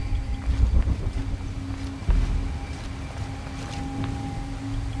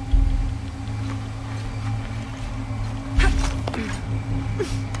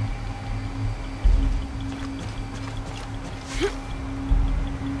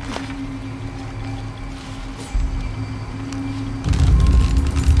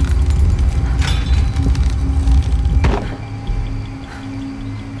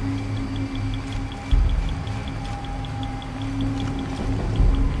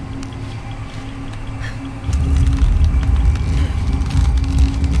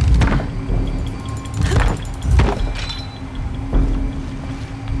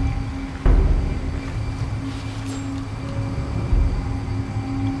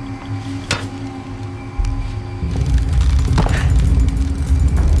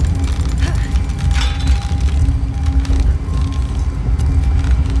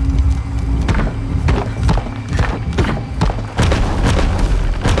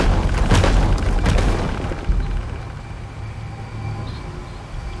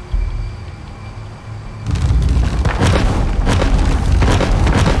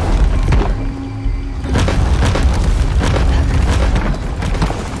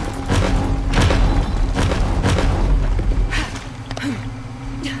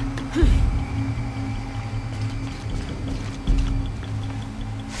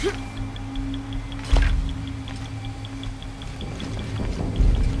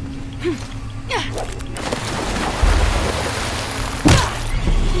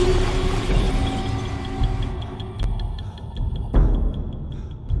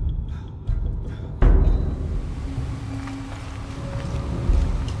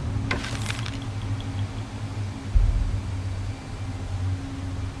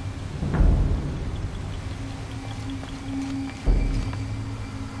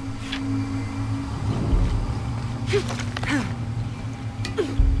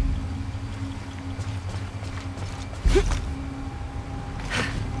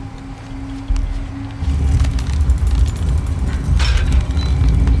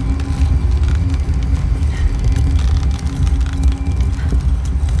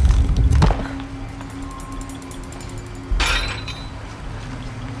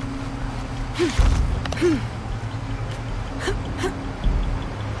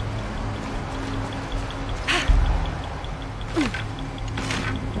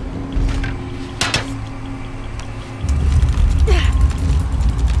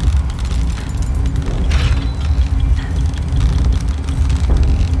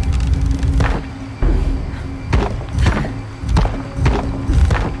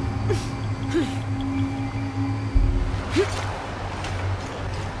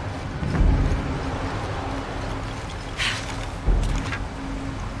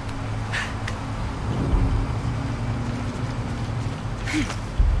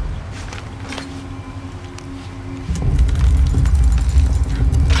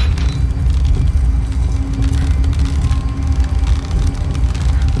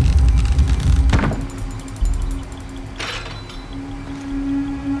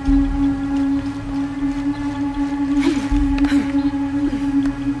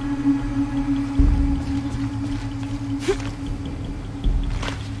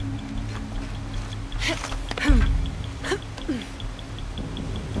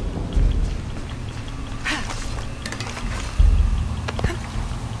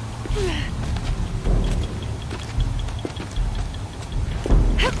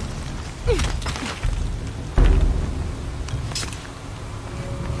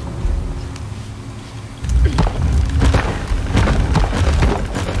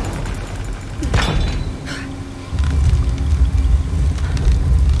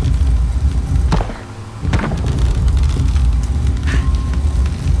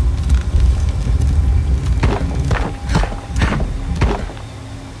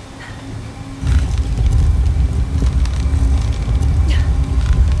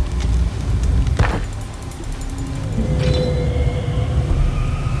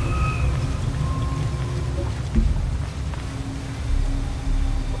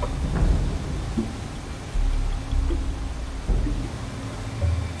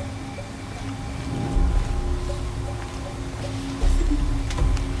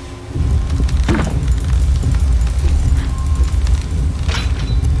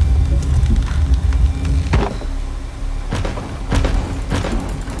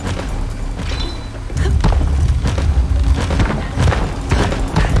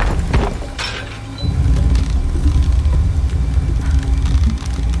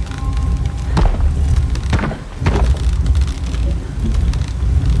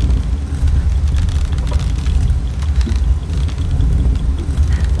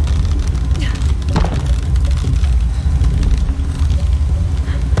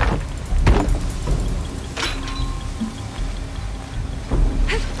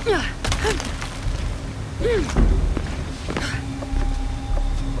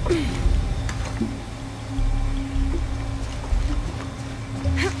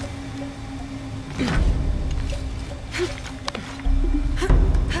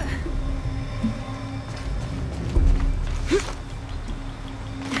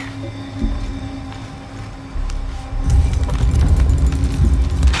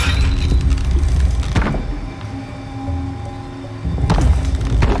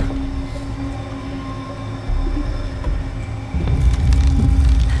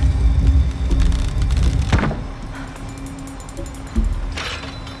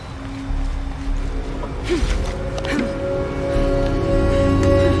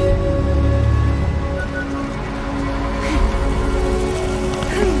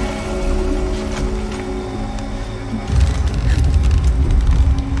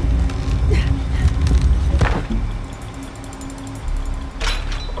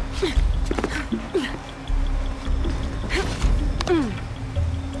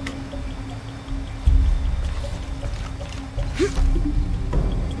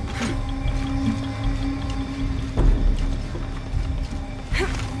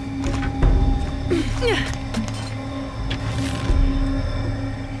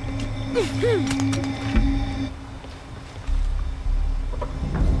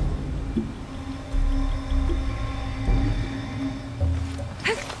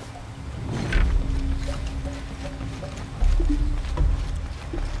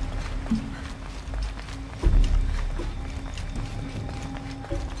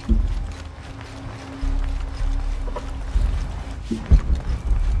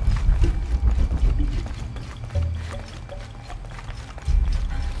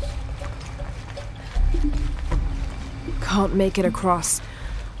 Can't make it across.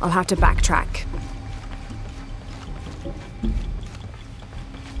 I'll have to backtrack.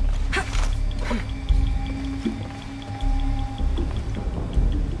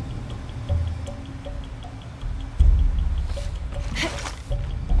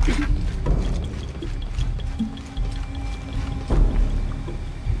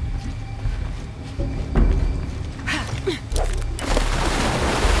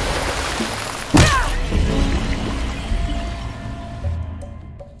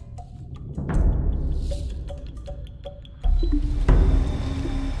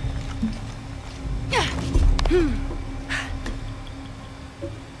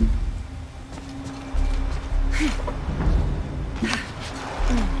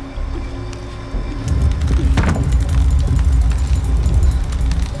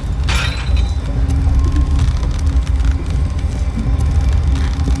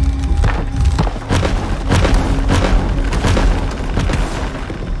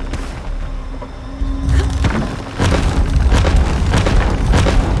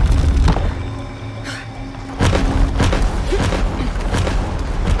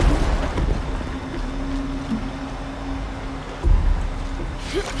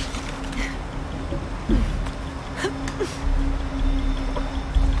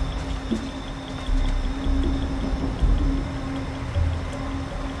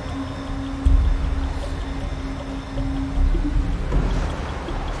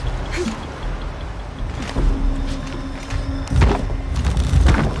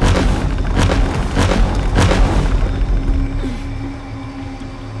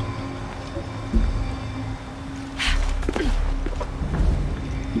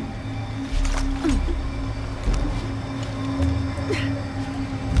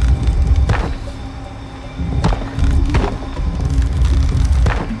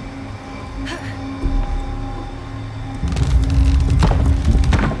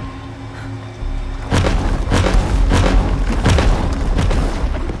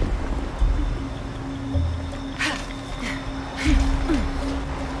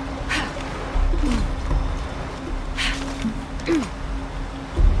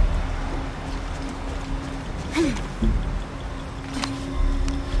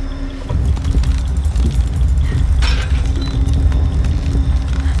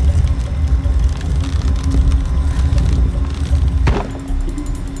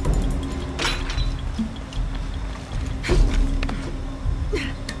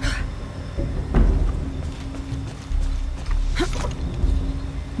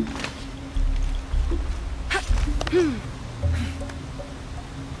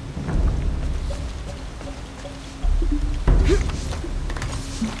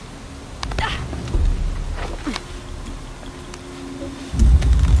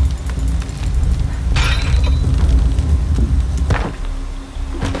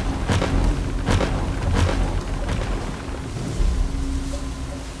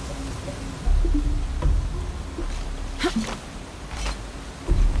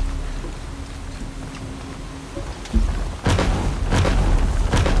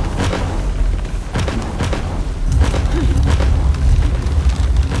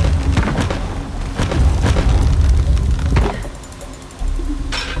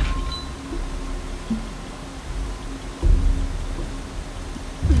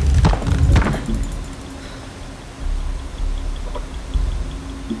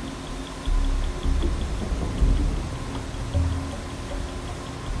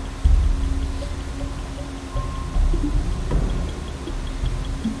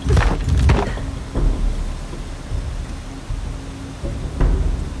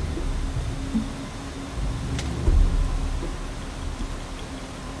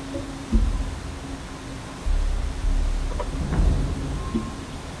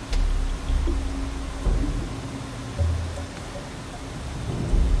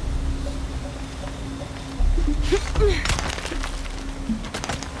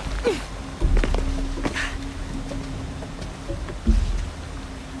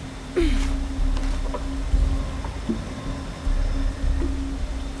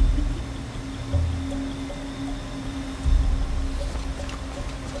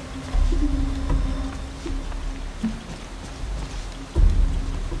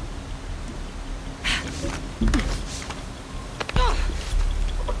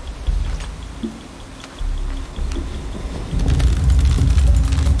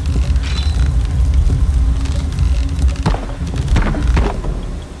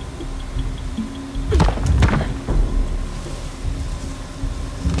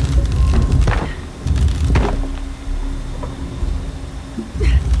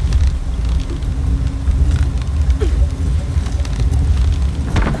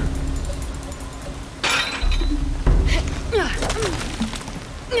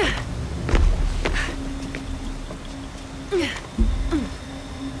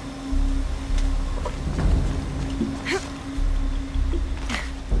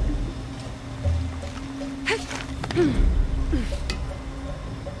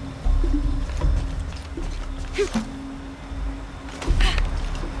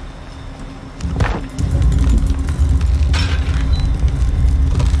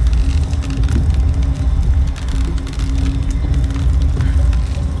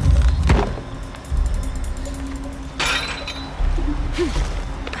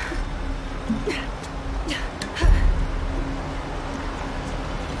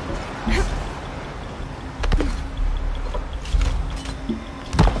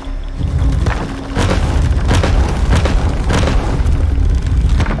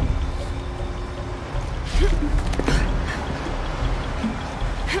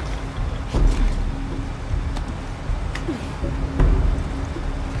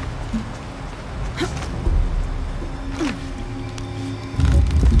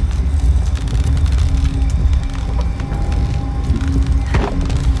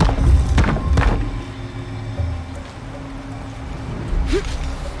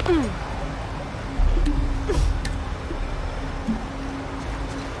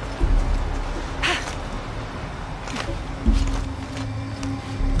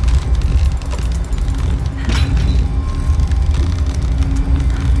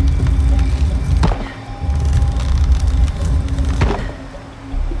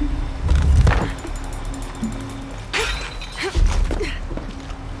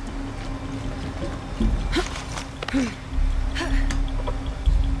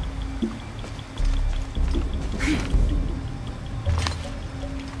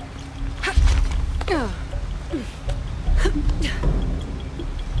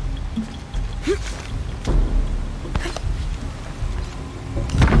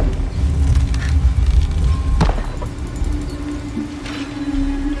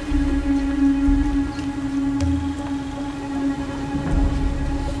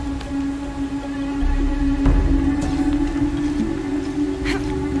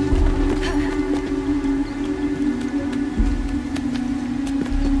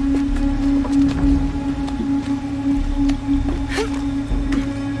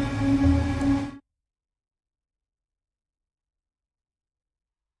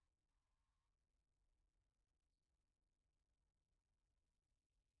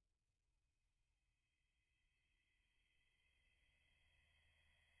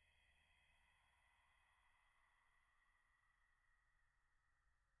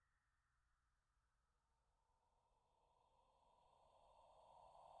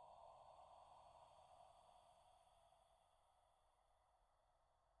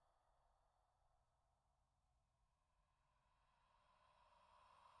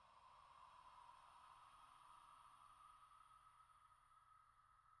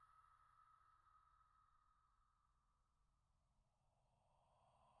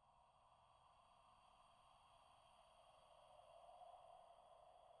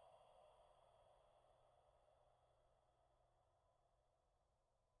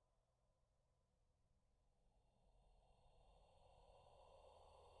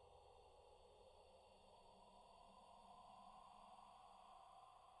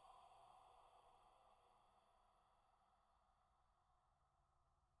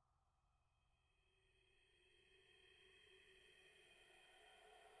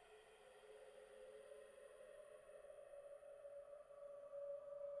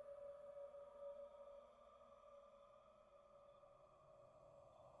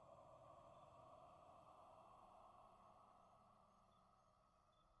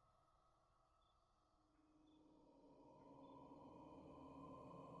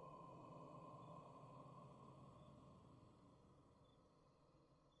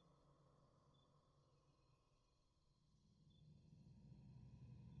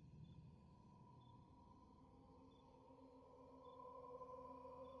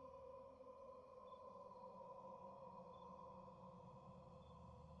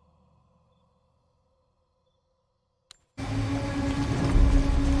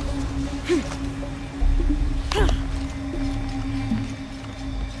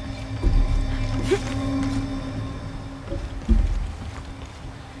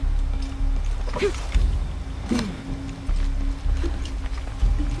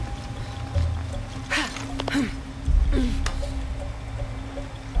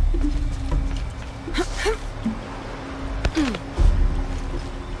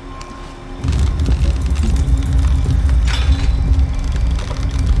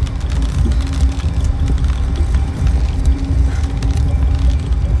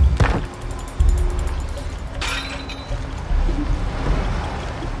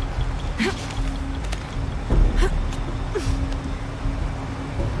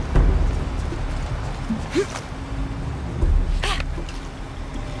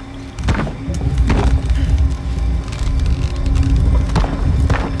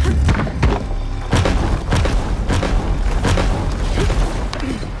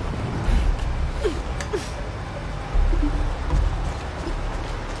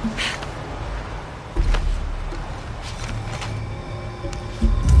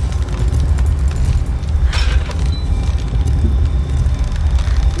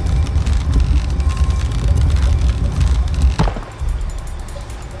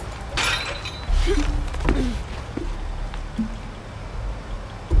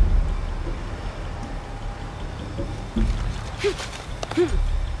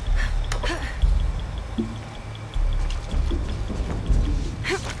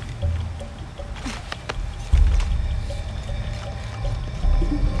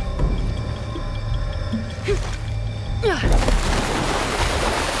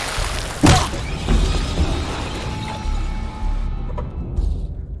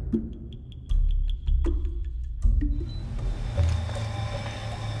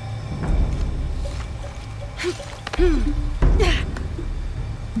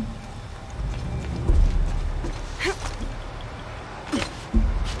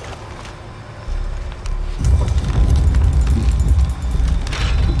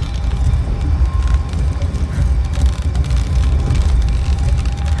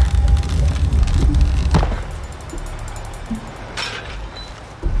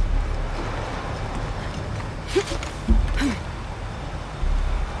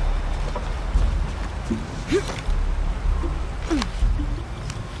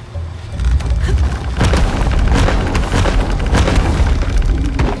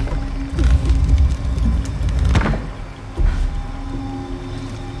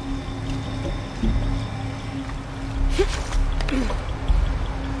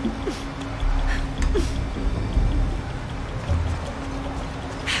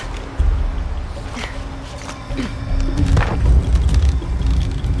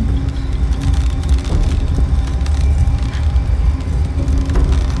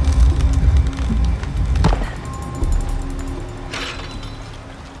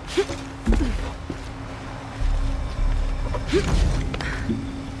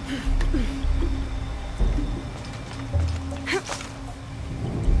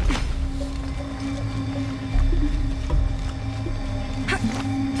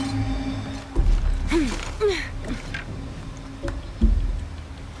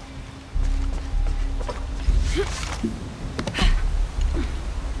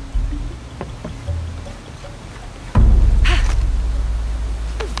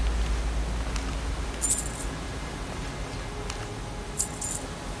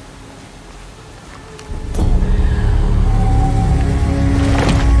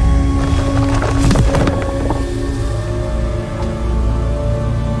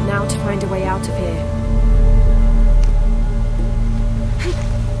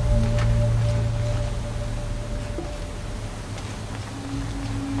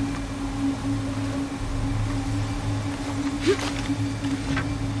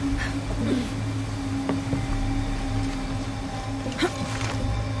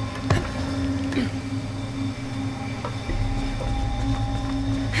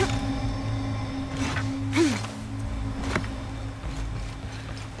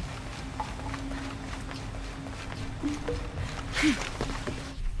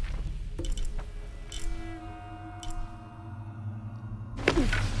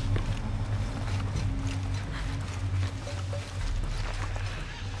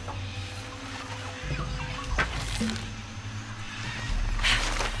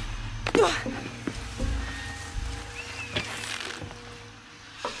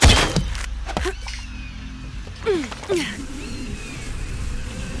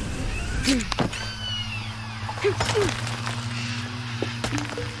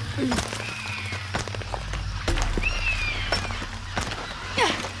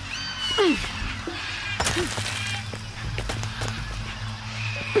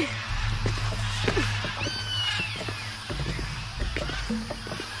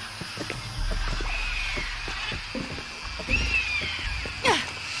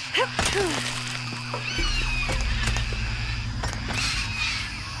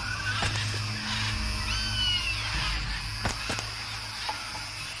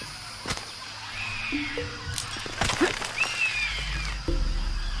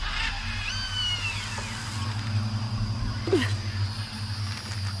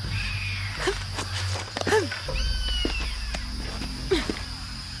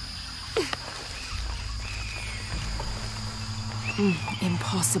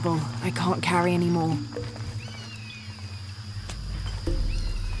 impossible. I can't carry any more.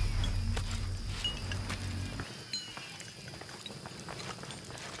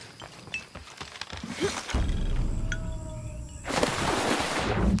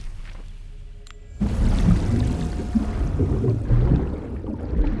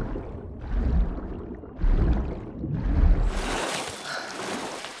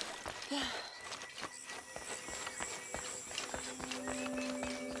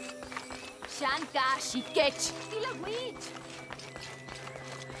 Shanka, shikech, tilawit.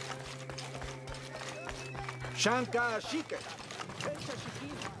 Shanka Shike.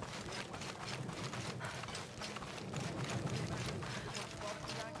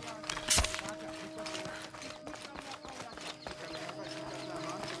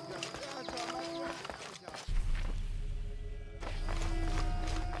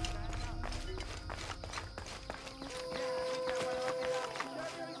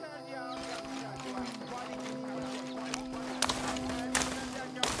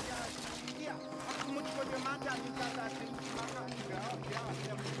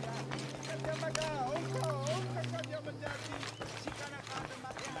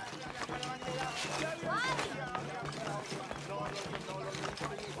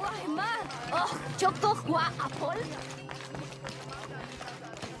 Why, man? Oh, choco wa apple.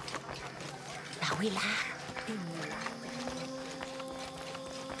 Tawila.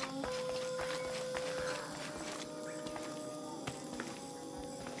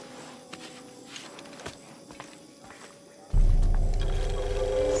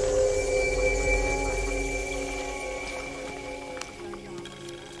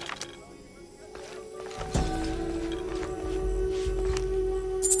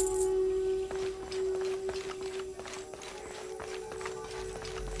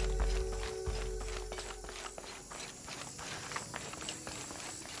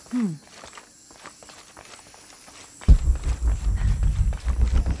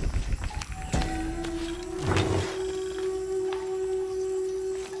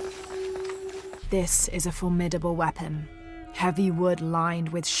 This is a formidable weapon. Heavy wood lined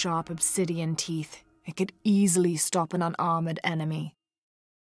with sharp obsidian teeth. It could easily stop an unarmored enemy.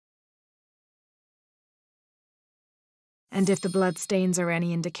 And if the bloodstains are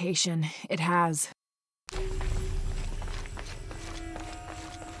any indication, it has.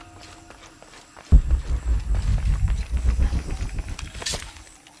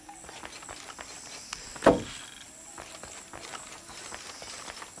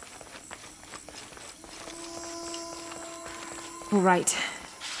 All right.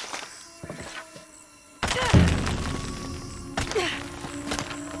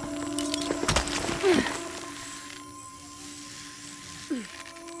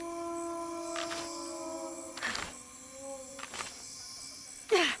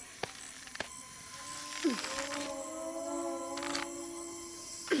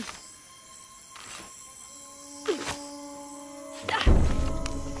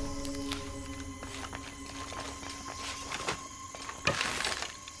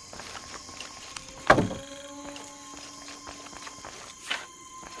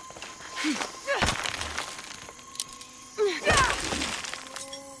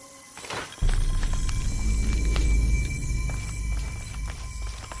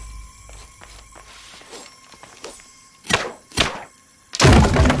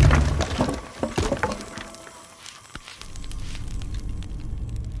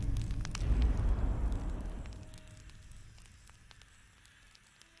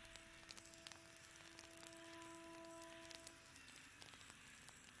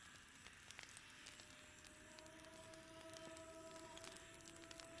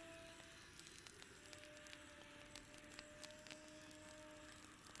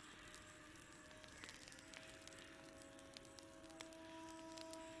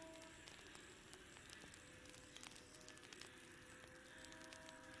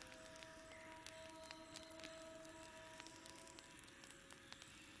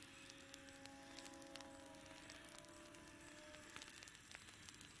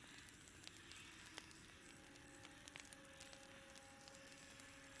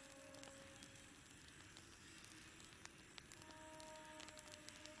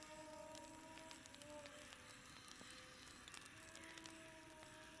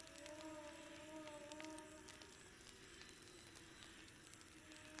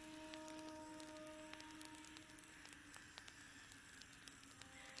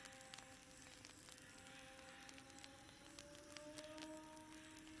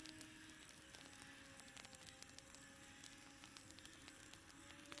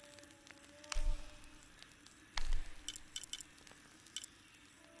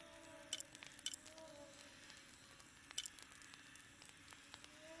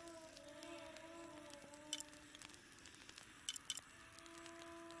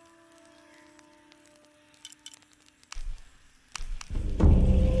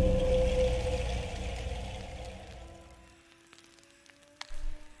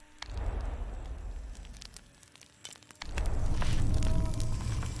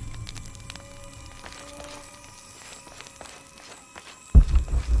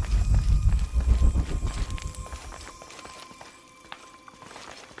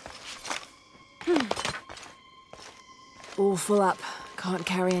 all full up. Can't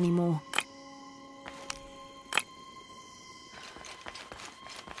carry any more.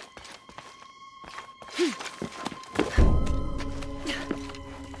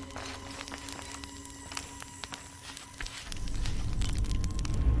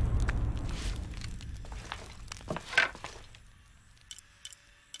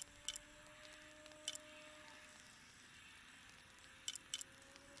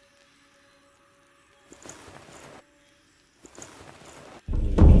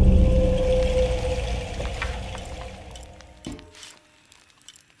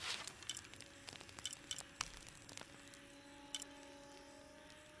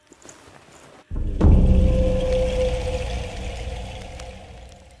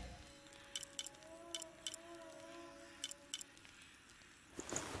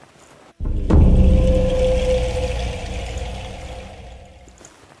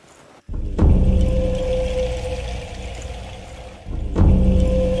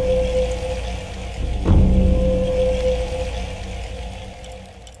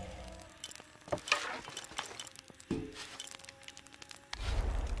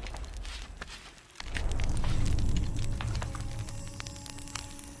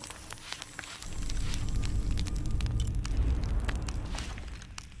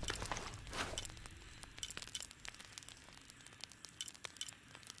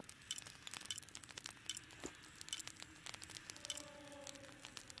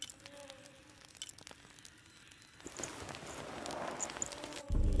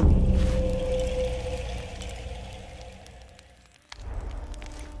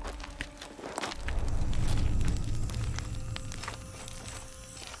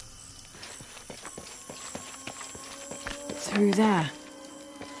 Through there.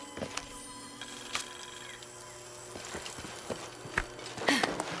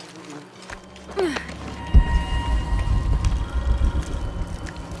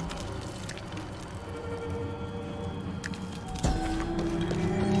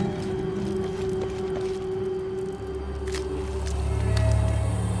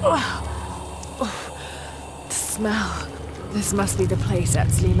 The smell. This must be the place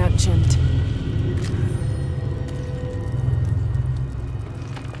Etsley mentioned.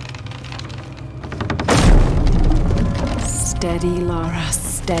 Steady, Lara,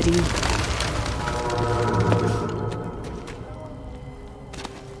 steady.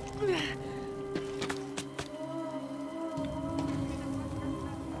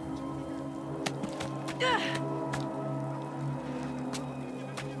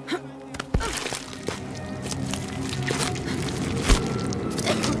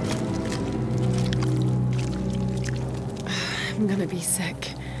 I'm gonna be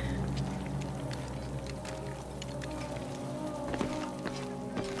sick.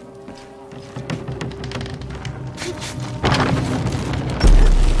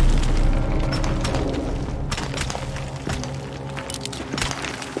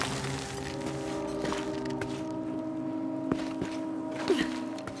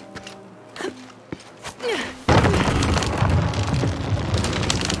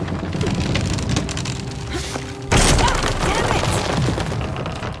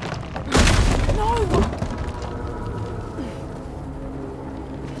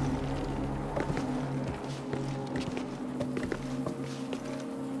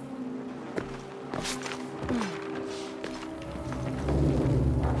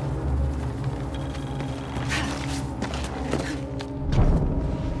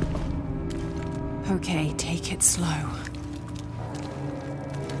 Okay, take it slow.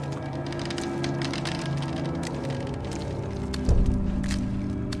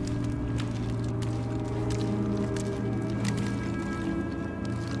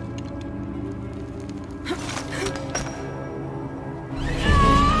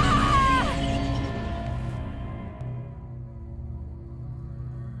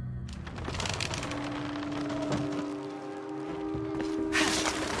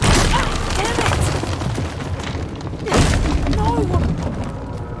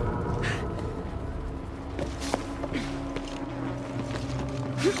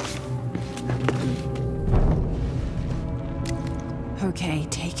 Okay,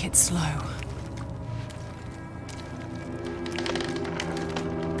 take it slow.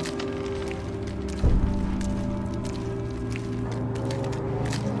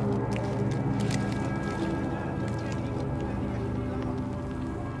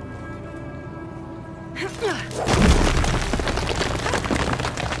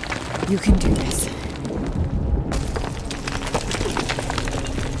 You can do this.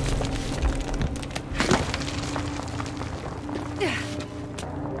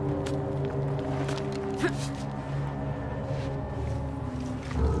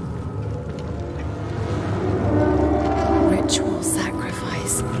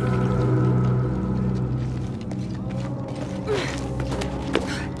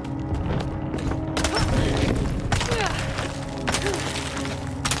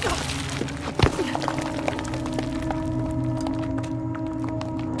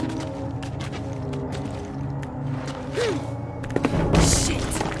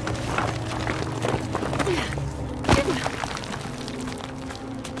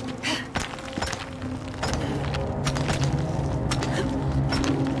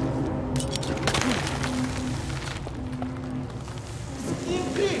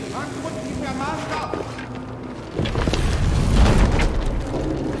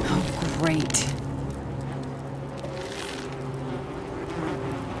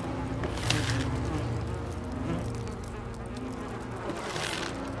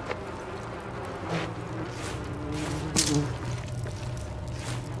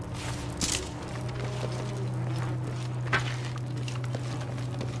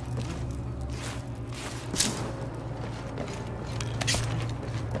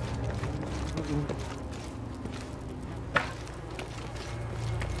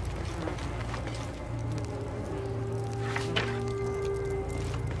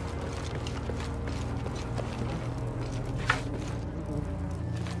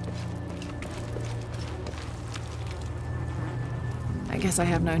 guess I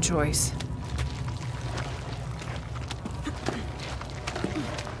have no choice.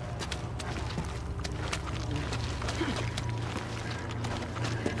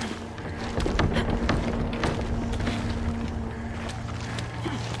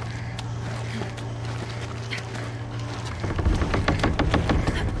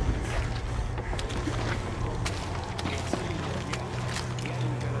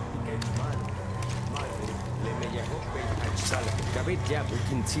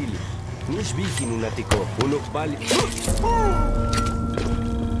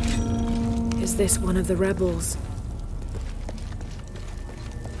 Is this one of the rebels?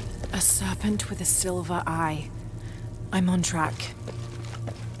 A serpent with a silver eye. I'm on track.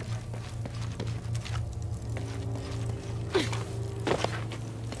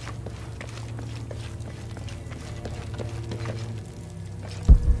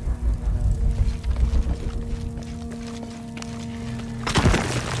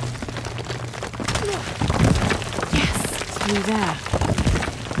 There.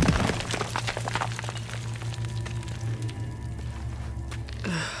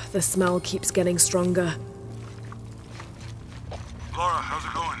 The smell keeps getting stronger. Laura, how's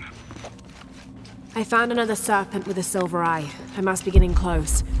it going? I found another serpent with a silver eye. I must be getting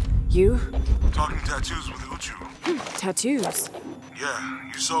close. You? Talking tattoos with Uchu. Tattoos?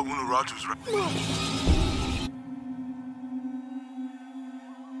 Yeah, you saw Unu Raju's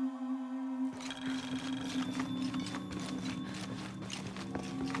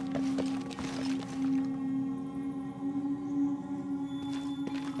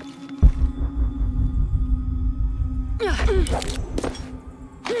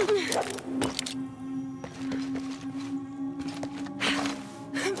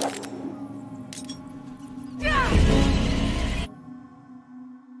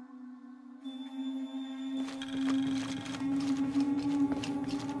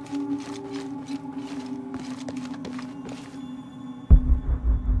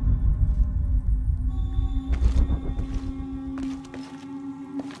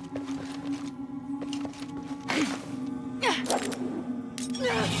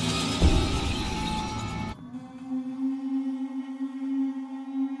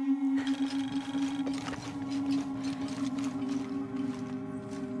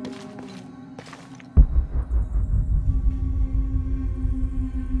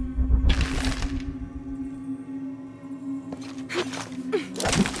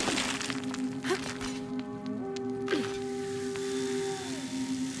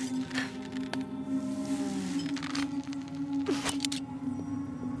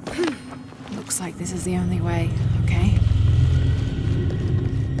Looks like this is the only way, okay?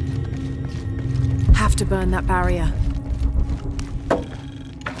 Have to burn that barrier.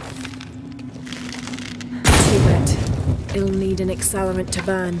 Too wet. It'll need an accelerant to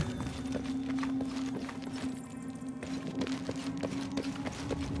burn.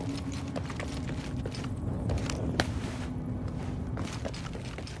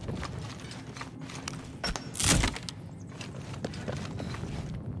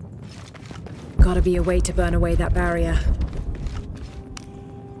 Gotta be a way to burn away that barrier.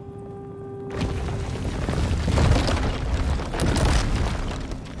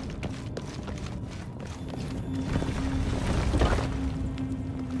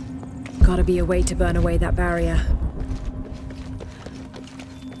 Gotta be a way to burn away that barrier.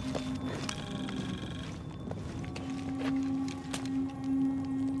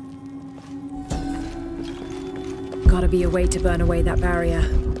 Gotta be a way to burn away that barrier.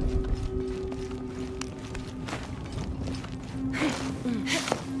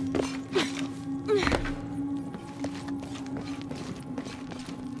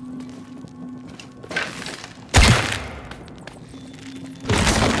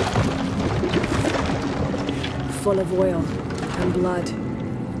 Full of oil and blood.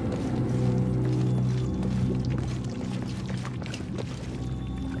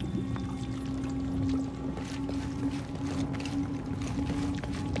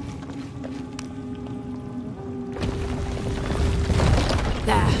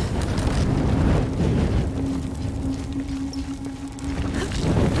 There.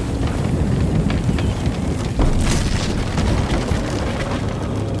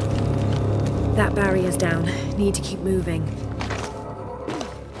 That barrier's down. Need to keep moving.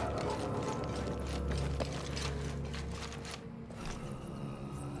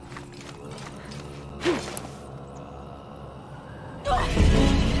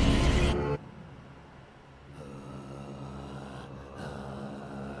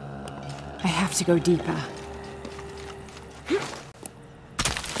 I have to go deeper.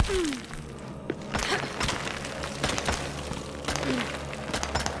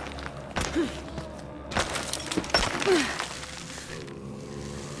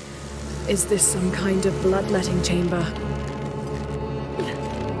 Is this some kind of bloodletting chamber?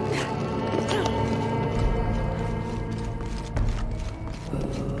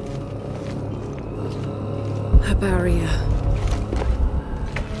 A barrier.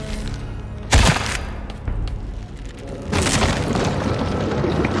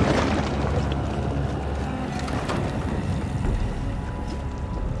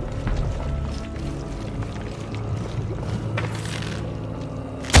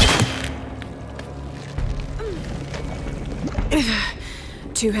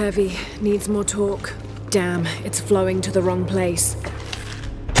 Too heavy. Needs more torque. Damn, it's flowing to the wrong place.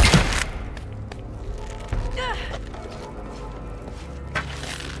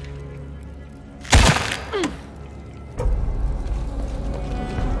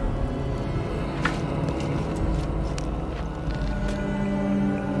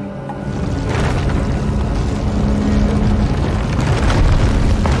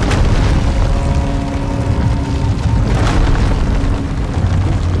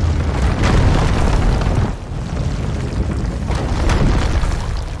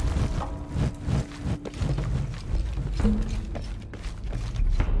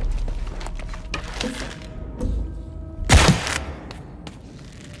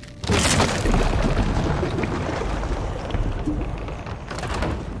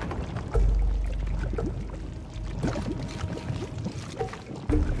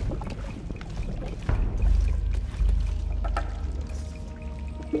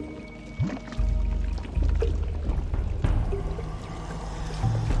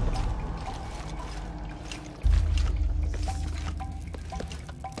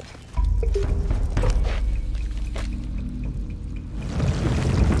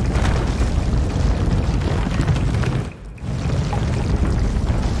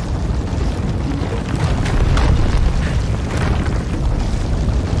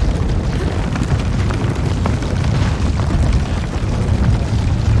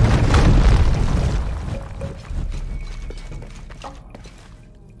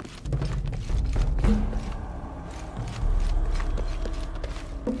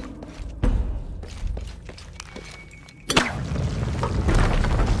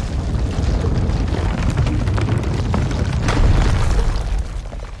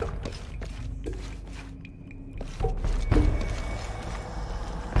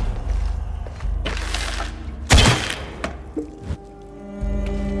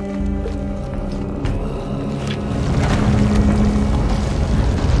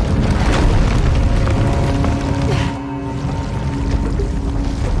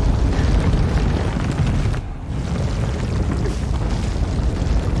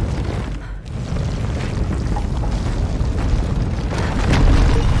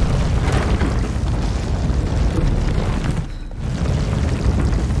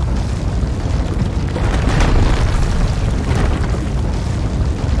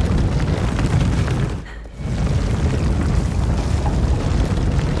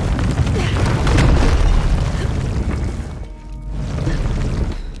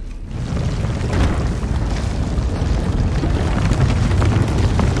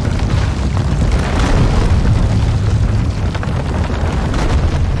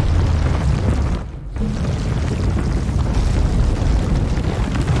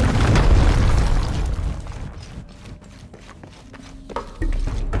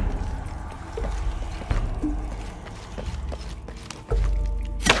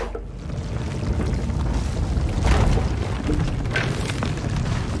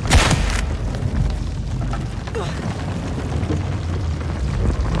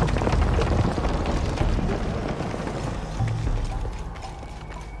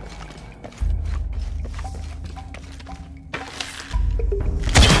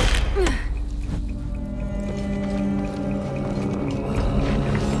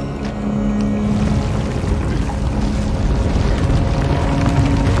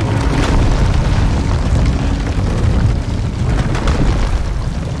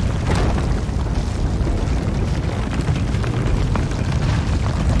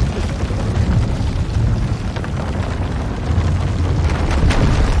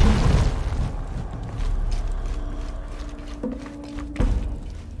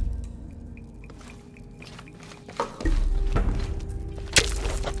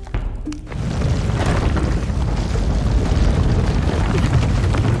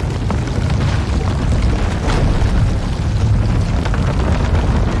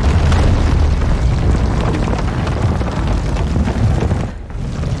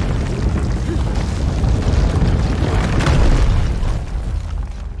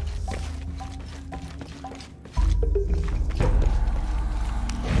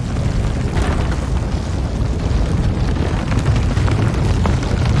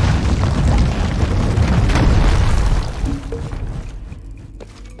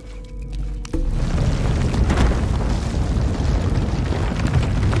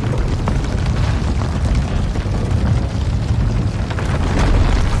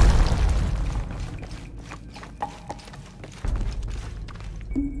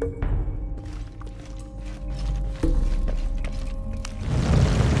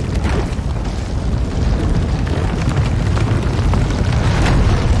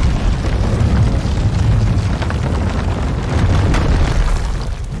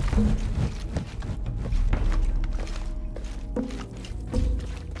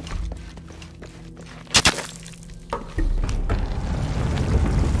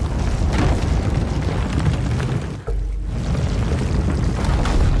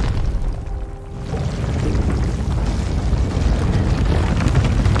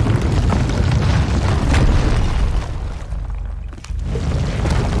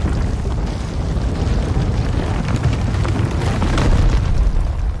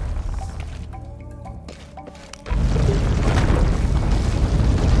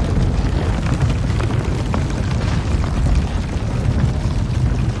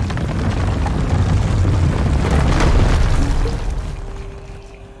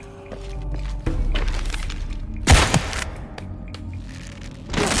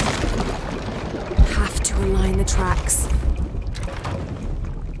 to align the tracks.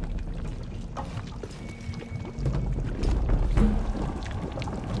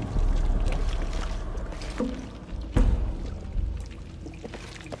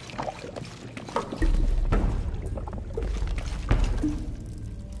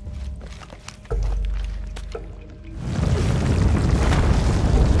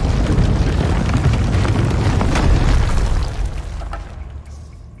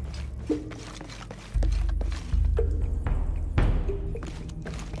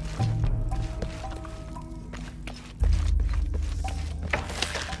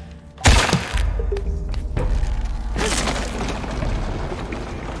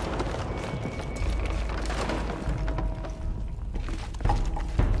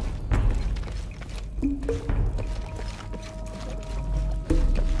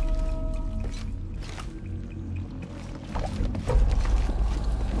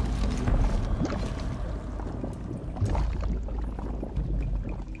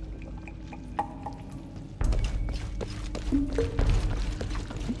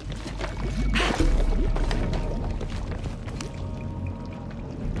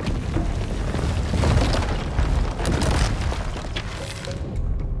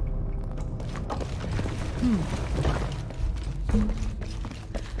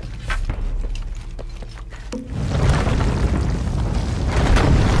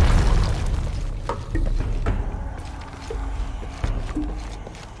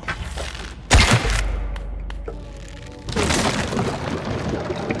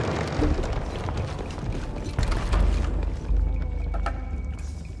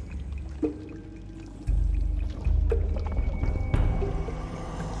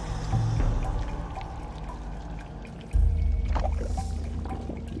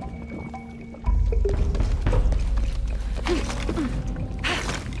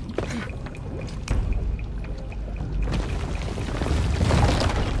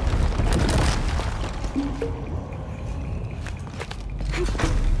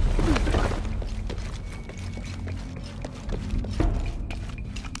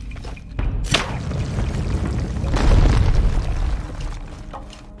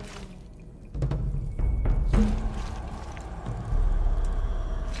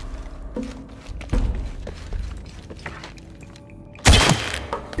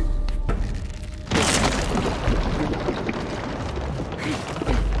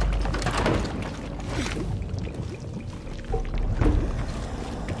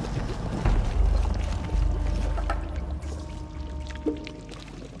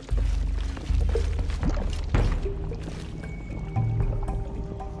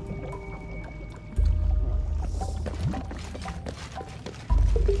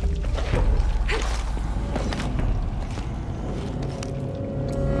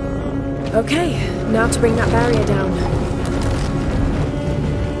 Okay, now to bring that barrier down.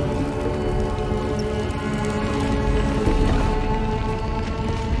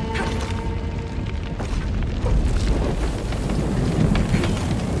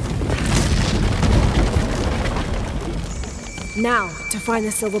 Now, to find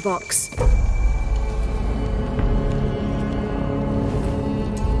the silver box.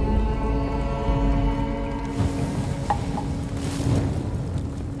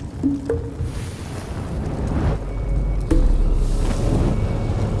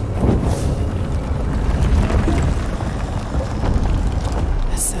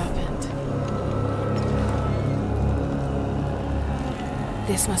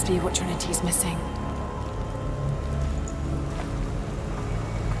 This must be what Trinity's missing.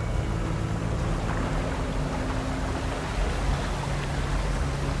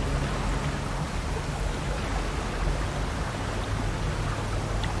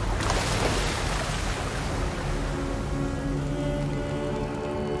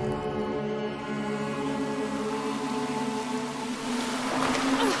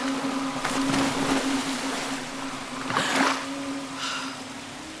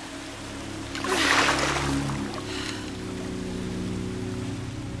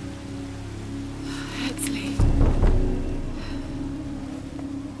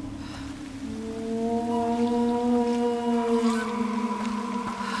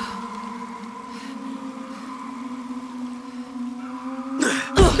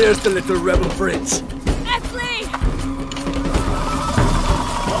 There's the little rebel prince. Esley!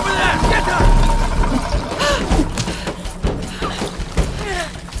 Over there! Get her!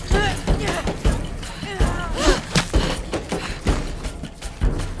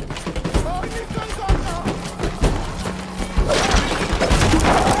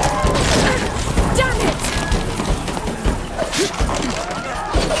 Damn it!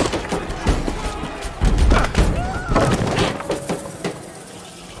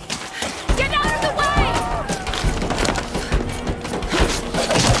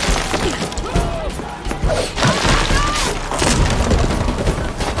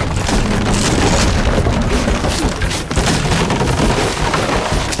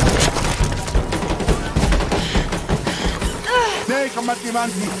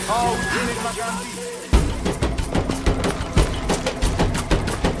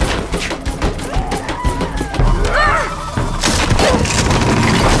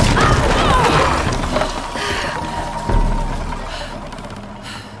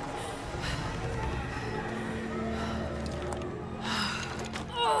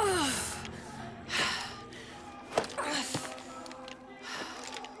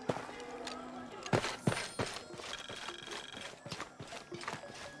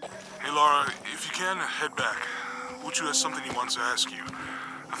 Hey, Lara, if you can, head back. Uchu has something he wants to ask you.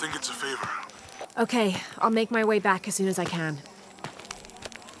 I think it's a favor. Okay, I'll make my way back as soon as I can.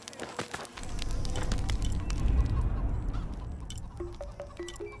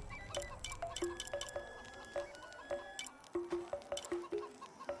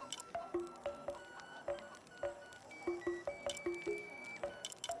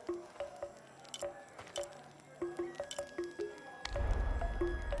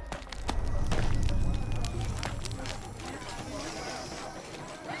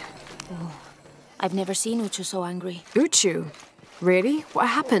 I've never seen Uchu so angry. Uchu? Really? What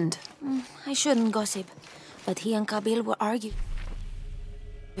happened? I shouldn't gossip, but he and Kabil were arguing.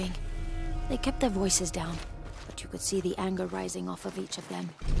 They kept their voices down, but you could see the anger rising off of each of them.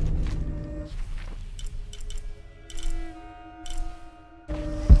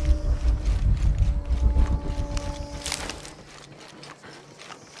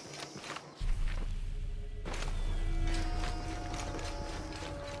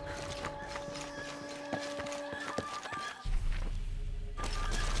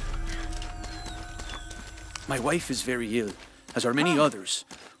 My wife is very ill, as are many others.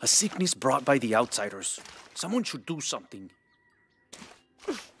 A sickness brought by the outsiders. Someone should do something.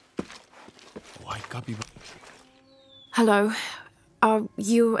 White capybara. Hello. Are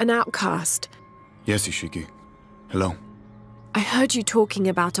you an outcast? Yes, Ishiki. Hello. I heard you talking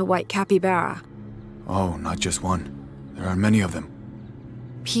about a white capybara. Oh, not just one. There are many of them.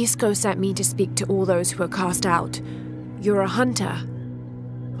 Pisco sent me to speak to all those who are cast out. You're a hunter.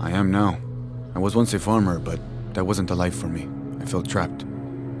 I am now. I was once a farmer, but that wasn't the life for me. I felt trapped.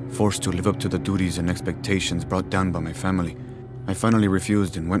 Forced to live up to the duties and expectations brought down by my family. I finally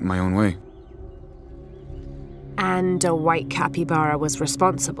refused and went my own way. And a white capybara was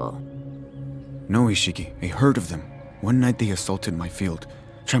responsible? No, Ishiki. A herd of them. One night they assaulted my field,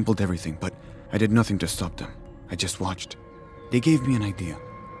 trampled everything, but I did nothing to stop them. I just watched. They gave me an idea.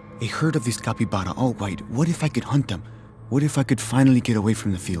 A herd of these capybara, all white. What if I could hunt them? What if I could finally get away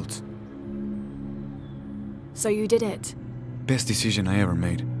from the fields? So you did it? Best decision I ever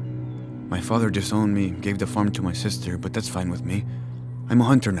made. My father disowned me, gave the farm to my sister, but that's fine with me. I'm a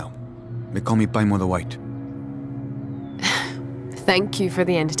hunter now. They call me Paimo the White. Thank you for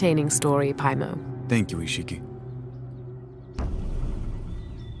the entertaining story, Paimo. Thank you, Ishiki.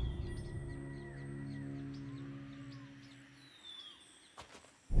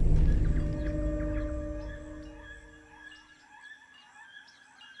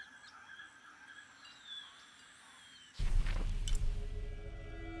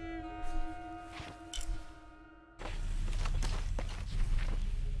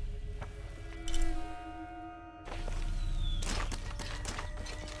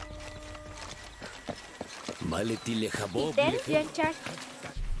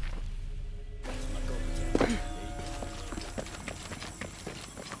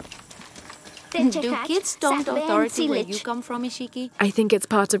 Do kids don't authority where you come from, Ishiki? I think it's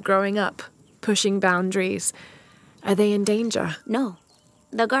part of growing up. Pushing boundaries. Are they in danger? No.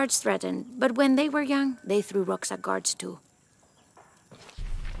 The guards threatened, but when they were young, they threw rocks at guards too.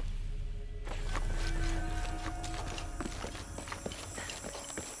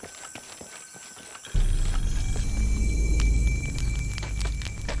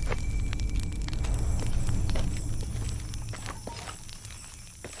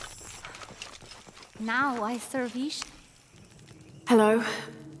 Now I serve Ish. Hello.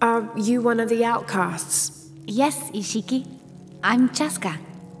 Are you one of the outcasts? Yes, Ishiki. I'm Chaska.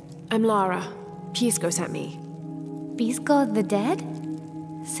 I'm Lara. Pisco sent me. Pisco the dead?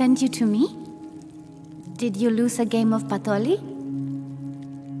 Sent you to me? Did you lose a game of Patoli?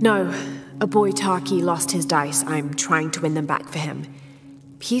 No. A boy Taki lost his dice. I'm trying to win them back for him.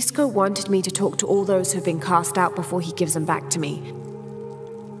 Pisco wanted me to talk to all those who've been cast out before he gives them back to me.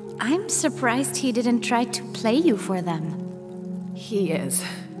 I'm surprised he didn't try to play you for them. He is.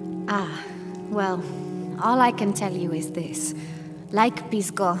 Ah, well, all I can tell you is this. Like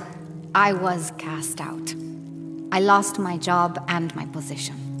Pisco, I was cast out. I lost my job and my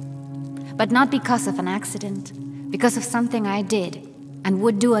position. But not because of an accident, because of something I did and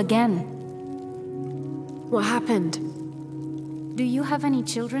would do again. What happened? Do you have any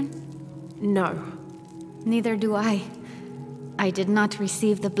children? No. Neither do I. I did not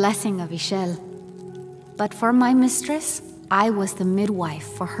receive the blessing of Ishel. But for my mistress, I was the midwife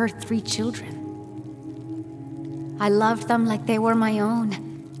for her 3 children. I loved them like they were my own,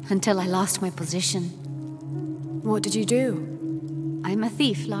 until I lost my position. What did you do? I'm a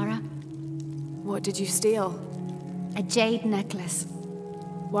thief, Lara. What did you steal? A jade necklace.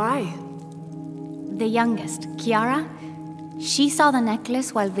 Why? The youngest, Kiara, she saw the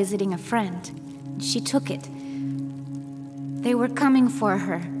necklace while visiting a friend. She took it. They were coming for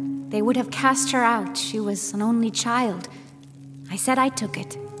her. They would have cast her out. She was an only child. I said I took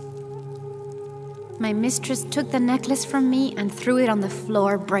it. My mistress took the necklace from me and threw it on the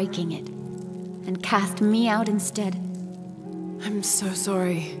floor, breaking it, and cast me out instead. I'm so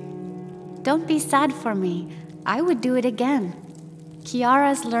sorry. Don't be sad for me. I would do it again.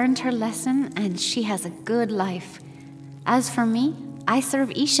 Kiara's learned her lesson, and she has a good life. As for me, I serve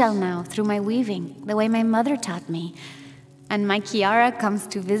Ishel now through my weaving, the way my mother taught me. And my Kiara comes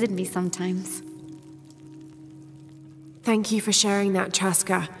to visit me sometimes. Thank you for sharing that,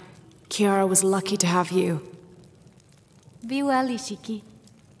 Chaska. Kiara was lucky to have you. Be well, Ishiki.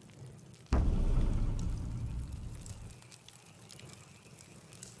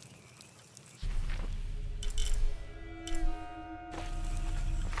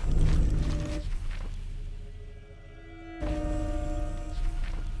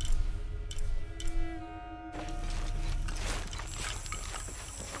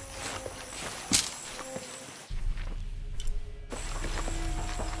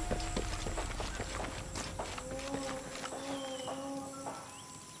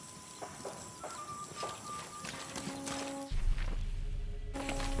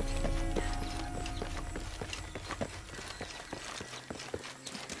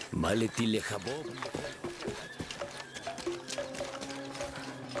 Maletile Habob.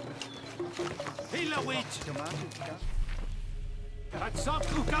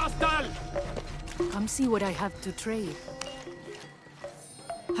 Come see what I have to trade.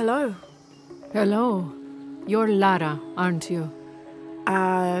 Hello. Hello. You're Lara, aren't you?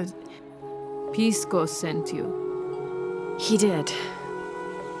 Pisco sent you. He did.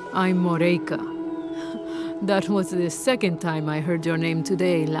 I'm Moreika. That was the second time I heard your name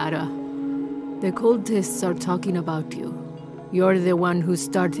today, Lara. The cultists are talking about you. You're the one who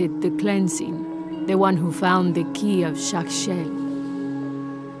started the cleansing, the one who found the key of Shakshel.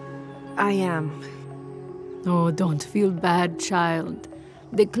 I am. Oh, don't feel bad, child.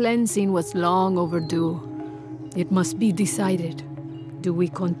 The cleansing was long overdue. It must be decided. Do we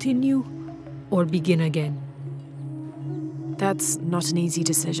continue or begin again? That's not an easy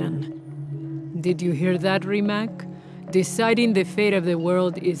decision. Did you hear that, Rimac? Deciding the fate of the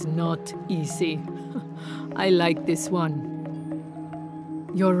world is not easy. I like this one.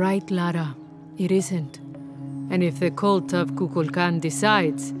 You're right, Lara. It isn't. And if the cult of Kukulkan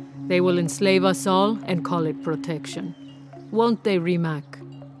decides, they will enslave us all and call it protection. Won't they, Rimac?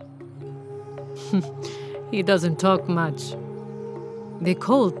 He doesn't talk much. The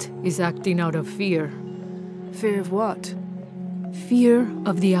cult is acting out of fear. Fear of what? Fear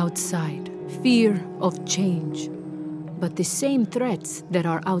of the outside. Fear of change. But the same threats that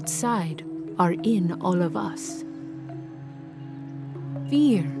are outside are in all of us.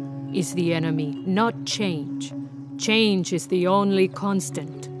 Fear is the enemy, not change. Change is the only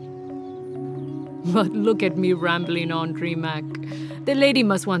constant. But look at me rambling on, Rimac. The lady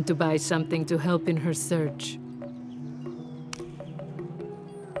must want to buy something to help in her search.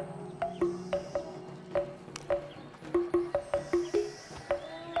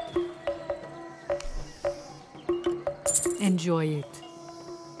 Enjoy it.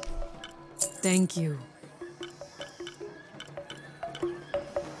 Thank you.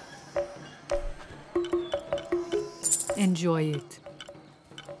 Enjoy it.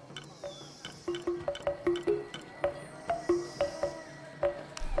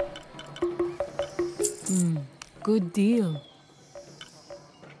 Good deal.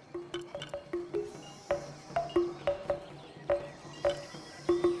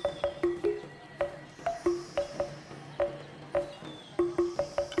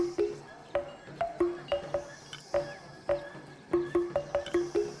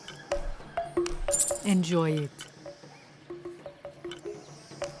 Enjoy it.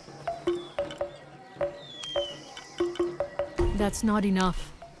 That's not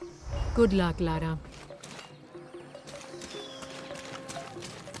enough. Good luck, Lara.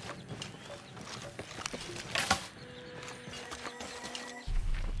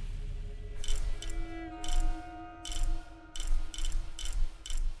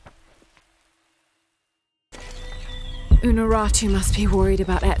 Unuratu must be worried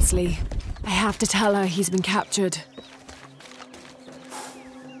about Etzli. I have to tell her he's been captured.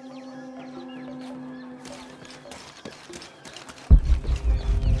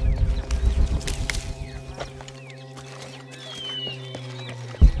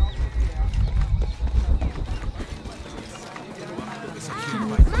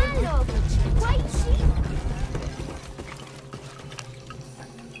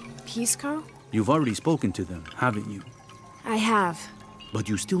 Pisco? You've already spoken to them, haven't you? I have. But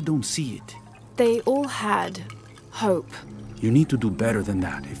you still don't see it. They all had hope. You need to do better than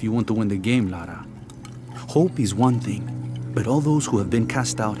that if you want to win the game, Lara. Hope is one thing, but all those who have been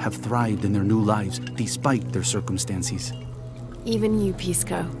cast out have thrived in their new lives despite their circumstances. Even you,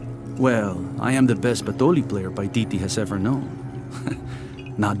 Pisco. Well, I am the best Batoli player Paititi has ever known.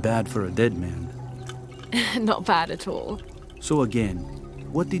 Not bad for a dead man. Not bad at all. So again,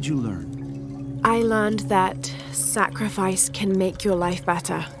 what did you learn? I learned that sacrifice can make your life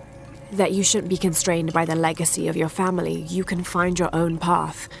better. That you shouldn't be constrained by the legacy of your family. You can find your own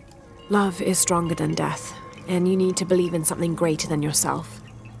path. Love is stronger than death, and you need to believe in something greater than yourself.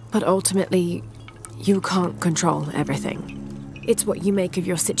 But ultimately, you can't control everything. It's what you make of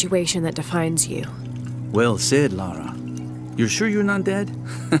your situation that defines you. Well said, Lara. You're sure you're not dead?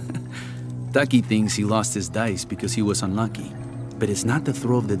 Taki thinks he lost his dice because he was unlucky. But it's not the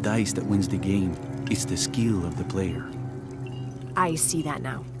throw of the dice that wins the game. It's the skill of the player. I see that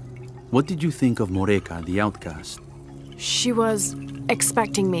now. What did you think of Moreka, the outcast? She was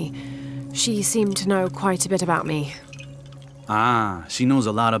expecting me. She seemed to know quite a bit about me. Ah, she knows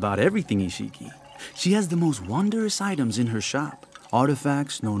a lot about everything, Ishiki. She has the most wondrous items in her shop.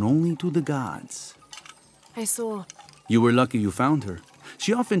 Artifacts known only to the gods. I saw. You were lucky you found her.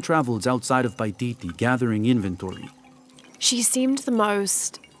 She often travels outside of Paititi, gathering inventory. She seemed the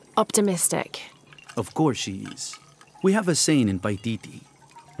most optimistic. Of course she is. We have a saying in Paititi.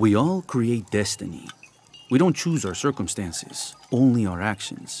 We all create destiny. We don't choose our circumstances, only our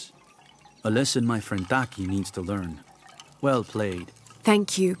actions. A lesson my friend Taki needs to learn. Well played.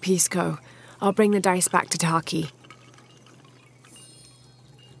 Thank you, Pisco. I'll bring the dice back to Taki.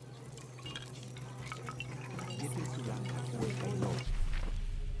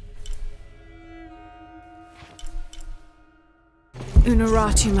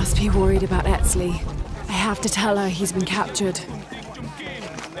 Unuratu must be worried about Etzli. I have to tell her he's been captured.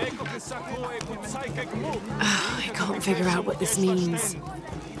 I can't figure out what this means.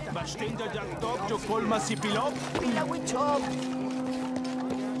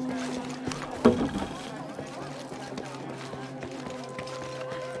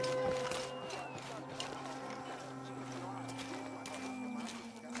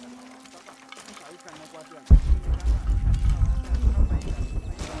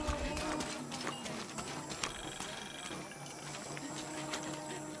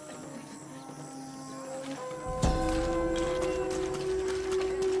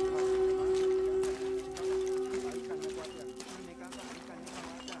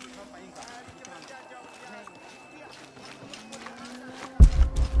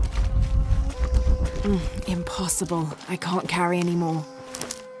 Impossible. I can't carry anymore.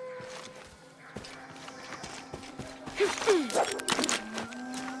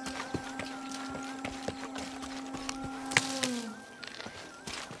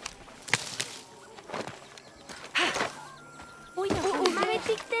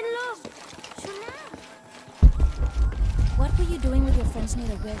 What were you doing with your friends near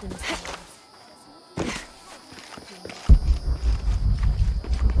the wilderness?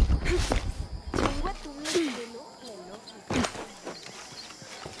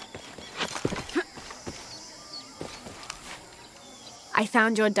 I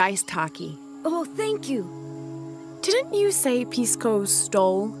found your dice, Taki. Oh, thank you. Didn't you say Pisco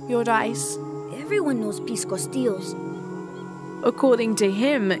stole your dice? Everyone knows Pisco steals. According to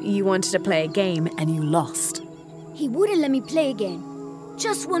him, you wanted to play a game and you lost. He wouldn't let me play again.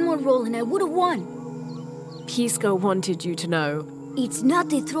 Just one more roll and I would have won. Pisco wanted you to know. It's not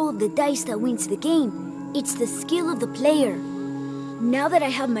the throw of the dice that wins the game. It's the skill of the player. Now that I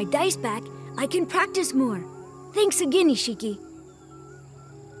have my dice back, I can practice more. Thanks again, Ishiki.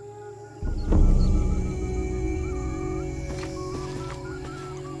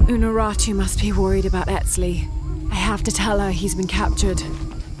 Unuratu must be worried about Etzli. I have to tell her he's been captured.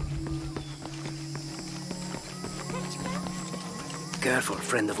 Careful,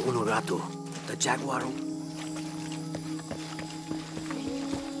 friend of Unuratu. The jaguar...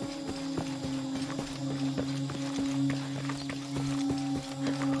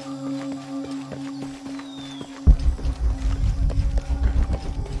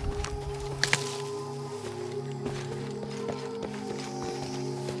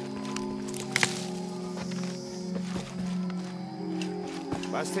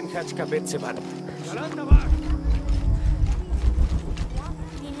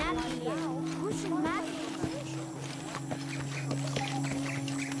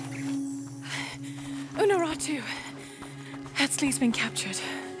 Unaratu. Hetzley's been captured.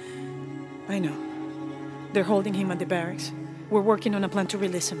 I know. They're holding him at the barracks. We're working on a plan to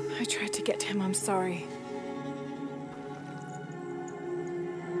release him. I tried to get to him, I'm sorry.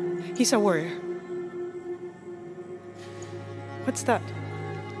 He's a warrior. What's that?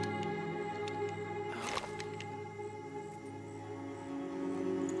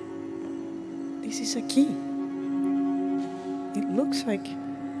 This is a key. It looks like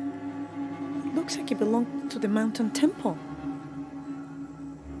it belonged to the mountain temple.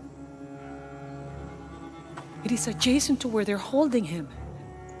 It is adjacent to where they're holding him.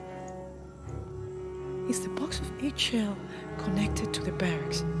 Is the box of eggshell connected to the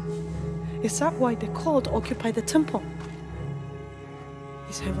barracks? Is that why the cult occupied the temple?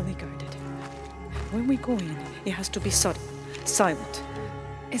 It's heavily guarded. When we go in, it has to be subtle, silent.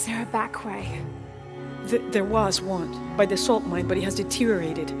 Is there a back way? There was one, by the salt mine, but it has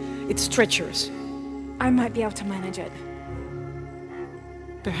deteriorated. It's treacherous. I might be able to manage it.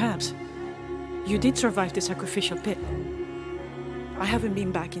 Perhaps. You did survive the sacrificial pit. I haven't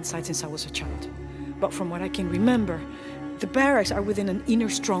been back inside since I was a child. But from what I can remember, the barracks are within an inner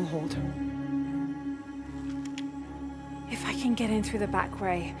stronghold. If I can get in through the back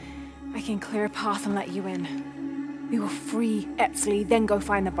way, I can clear a path and let you in. We will free Epsley, then go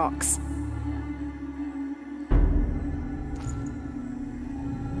find the box.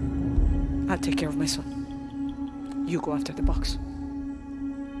 I'll take care of my son. You go after the box.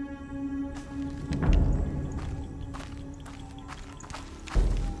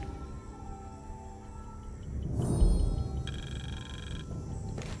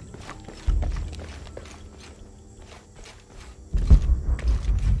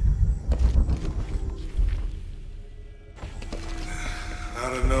 I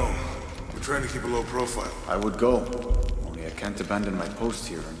don't know. We're trying to keep a low profile. I would go. Only I can't abandon my post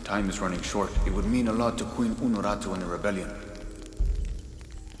here, and time is running short. It would mean a lot to Queen Unuratu and the rebellion.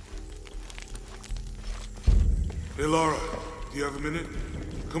 Hey, Lara, do you have a minute?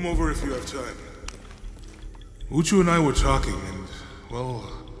 Come over if you have time. Uchu and I were talking, and, well...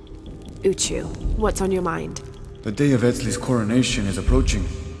 Uchu, what's on your mind? The day of Etzli's coronation is approaching.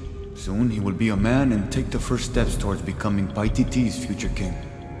 Soon he will be a man and take the first steps towards becoming Paititi's future king.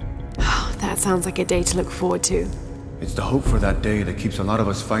 That sounds like a day to look forward to. It's the hope for that day that keeps a lot of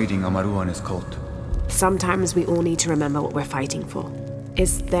us fighting Amaru and his cult. Sometimes we all need to remember what we're fighting for.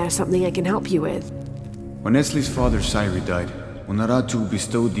 Is there something I can help you with? When Etzli's father Sairi died, Unaratu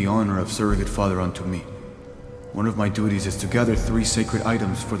bestowed the honor of surrogate father onto me. One of my duties is to gather 3 sacred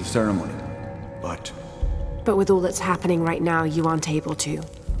items for the ceremony. But with all that's happening right now, you aren't able to.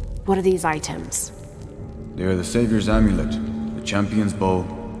 What are these items? they are the Savior's amulet, the champion's bow,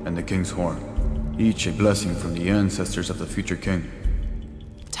 and the king's horn. Each a blessing from the ancestors of the future king.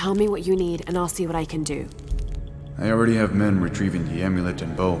 Tell me what you need, and I'll see what I can do. I already have men retrieving the amulet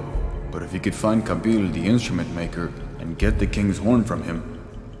and bow, but if you could find Kabil, the instrument maker, and get the king's horn from him,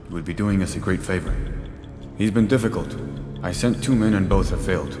 you would be doing us a great favor. He's been difficult. I sent 2 men and both have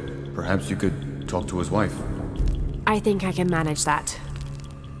failed. Perhaps you could talk to his wife. I think I can manage that.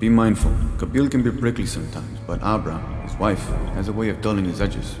 Be mindful. Kabil can be prickly sometimes, but Abra, his wife, has a way of dulling his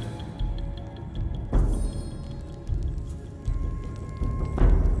edges.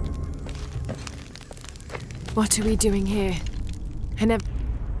 What are we doing here? I never...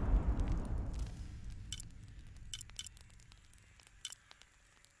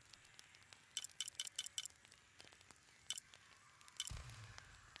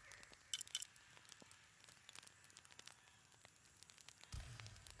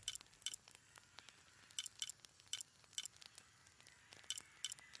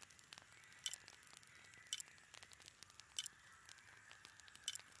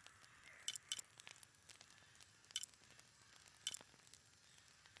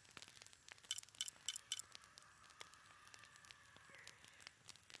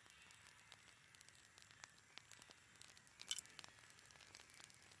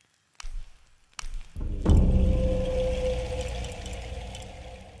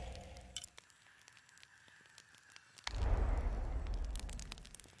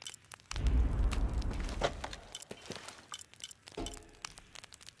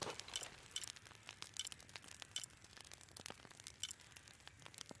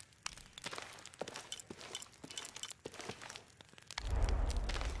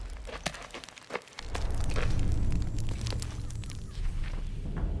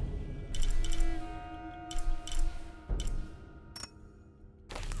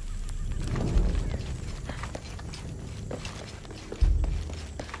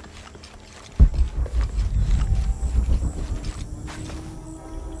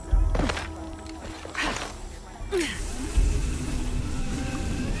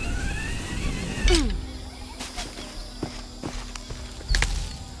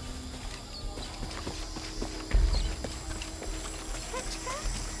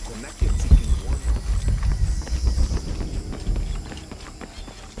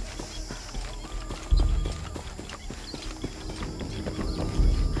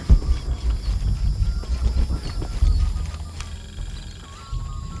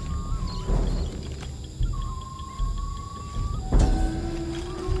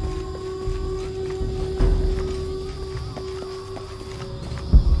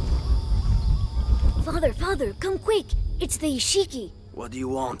 Father, come quick! It's the Ishiki! What do you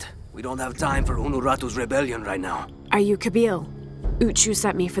want? We don't have time for Unuratu's rebellion right now. Are you Kabil? Uchu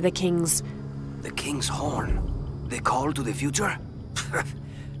sent me for the king's... The king's horn? The call to the future?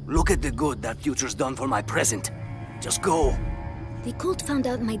 Look at the good that future's done for my present. Just go. The cult found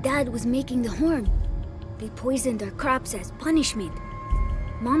out my dad was making the horn. They poisoned our crops as punishment.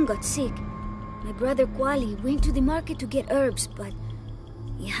 Mom got sick. My brother Kuali went to the market to get herbs, but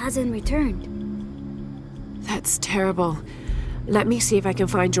he hasn't returned. That's terrible. Let me see if I can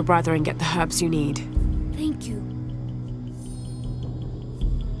find your brother and get the herbs you need. Thank you.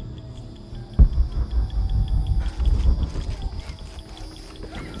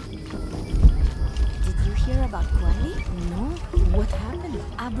 Did you hear about Kuali? No. What happened?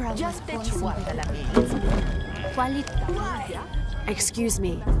 Abra Just was bet you what, Kuali. Excuse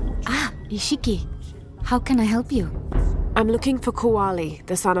me. Ah, Ishiki. How can I help you? I'm looking for Kuali,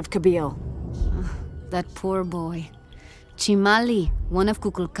 the son of Kabil. That poor boy. Chimali, one of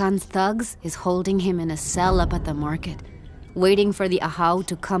Kukulkan's thugs, is holding him in a cell up at the market, waiting for the Ahau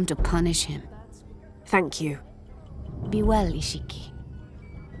to come to punish him. Thank you. Be well, Ishiki.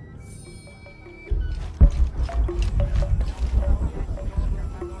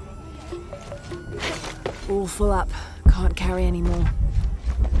 All full up. Can't carry any more.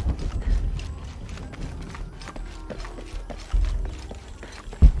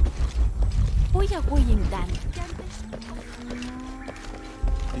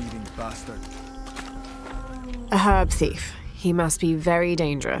 Thieving bastard. A herb thief. He must be very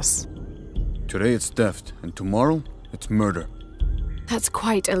dangerous. Today it's theft, and tomorrow it's murder. That's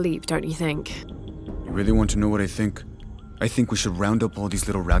quite a leap, don't you think? You really want to know what I think? I think we should round up all these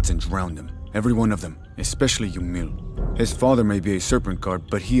little rats and drown them. Every one of them, especially Yumil. His father may be a serpent guard,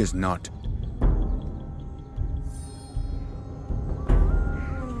 but he is not.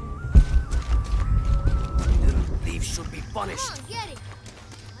 Thieves should be punished.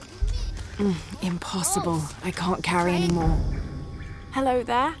 Impossible. I can't carry any more. Hello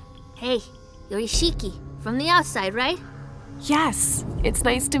there. Hey, you're Ishiki. From the outside, right? Yes. It's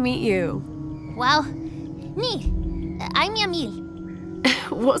nice to meet you. Well, neat. I'm Yamil.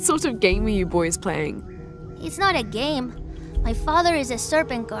 What sort of game are you boys playing? It's not a game. My father is a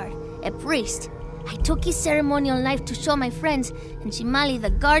serpent guard, a priest. I took his ceremonial knife to show my friends, and Chimali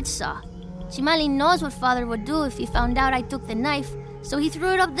the guard saw. Chimali knows what father would do if he found out I took the knife, so he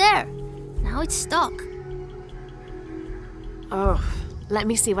threw it up there. Now it's stuck. Oh, let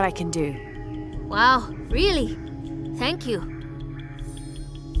me see what I can do. Wow, really? Thank you.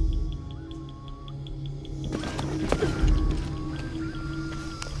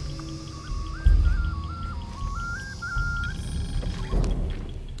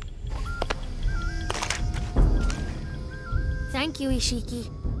 Thank you, Ishiki.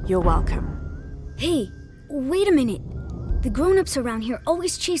 You're welcome. Hey, wait a minute. The grown-ups around here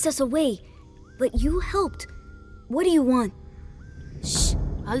always chase us away. But you helped. What do you want? Shh,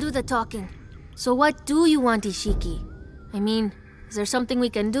 I'll do the talking. So what do you want, Ishiki? I mean, is there something we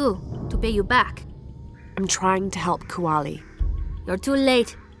can do to pay you back? I'm trying to help Kuali. You're too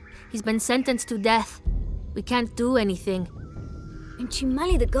late. He's been sentenced to death. We can't do anything. And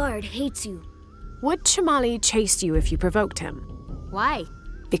Chimali the guard hates you. Would Chimali chase you if you provoked him? Why?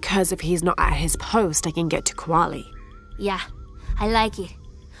 Because if he's not at his post, I can get to Kuali. Yeah, I like it.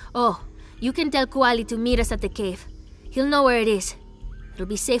 Oh, you can tell Kuali to meet us at the cave. He'll know where it is. It'll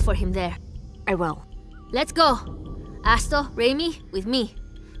be safe for him there. I will. Let's go. Asto, Raimi, with me.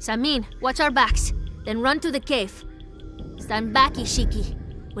 Samin, watch our backs. Then run to the cave. Stand back, Ishiki.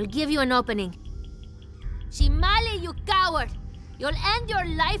 We'll give you an opening. Chimali, you coward! You'll end your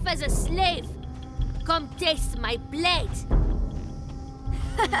life as a slave. Come taste my blade.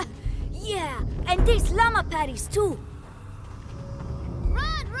 Yeah, and taste llama patties too.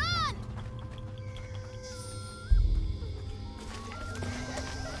 Run, run!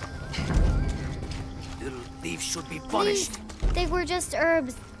 Little thieves should be punished. Please, they were just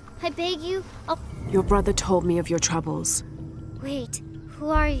herbs. I beg you, I'll... Your brother told me of your troubles. Wait, who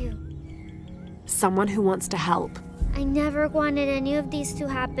are you? Someone who wants to help. I never wanted any of these to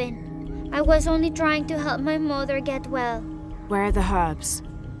happen. I was only trying to help my mother get well. Where are the herbs?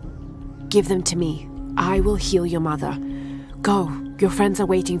 Give them to me. I will heal your mother. Go. Your friends are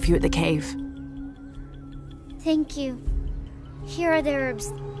waiting for you at the cave. Thank you. Here are the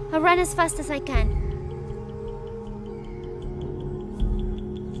herbs. I'll run as fast as I can.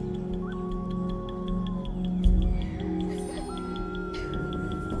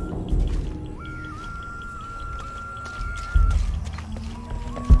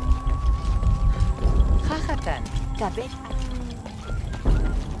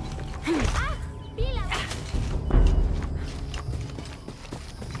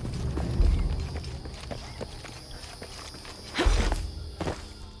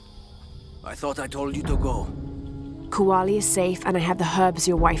 I thought I told you to go. Kuali is safe and I have the herbs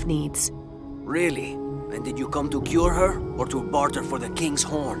your wife needs. Really? And did you come to cure her, or to barter for the king's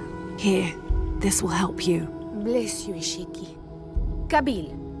horn? Here, this will help you. Bless you, Ishiki.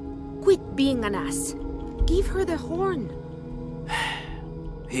 Kabil, quit being an ass. Give her the horn.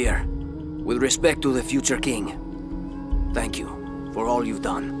 Here, with respect to the future king. Thank you for all you've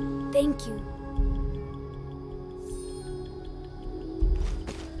done. Thank you.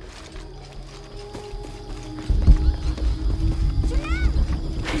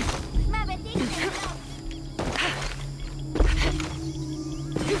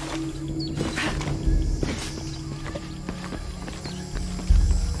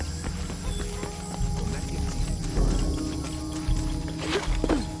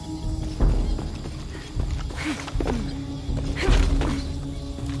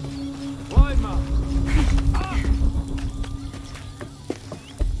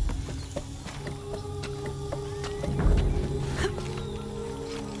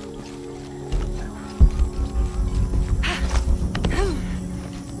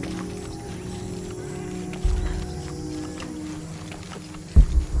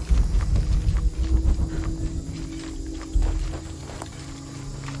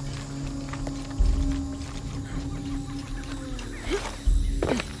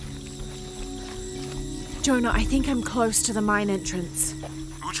 Jonah, I think I'm close to the mine entrance.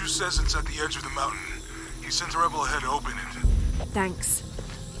 Uchu says it's at the edge of the mountain. He sent a rebel ahead to open it. Thanks.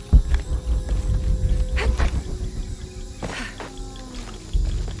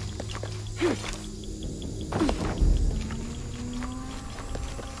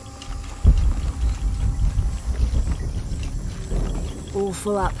 All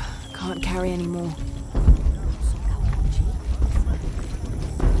full up. Can't carry any more.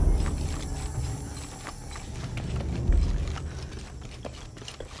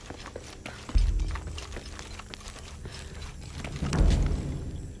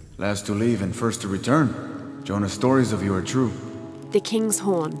 Last to leave and first to return. Jonah's stories of you are true. The King's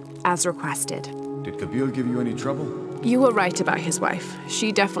Horn, as requested. Did Kabil give you any trouble? You were right about his wife.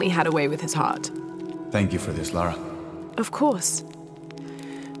 She definitely had a way with his heart. Thank you for this, Lara. Of course.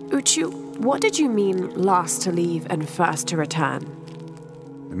 Uchu, what did you mean last to leave and first to return?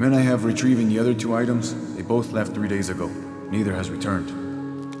 The men I have retrieving the other 2 items, they both left 3 days ago. Neither has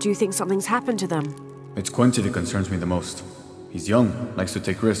returned. Do you think something's happened to them? It's Quenti that concerns me the most. He's young, likes to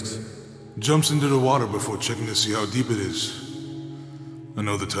take risks. Jumps into the water before checking to see how deep it is. I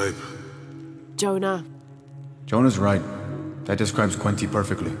know the type. Jonah. Jonah's right. That describes Quenti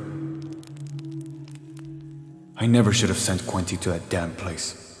perfectly. I never should have sent Quenti to that damn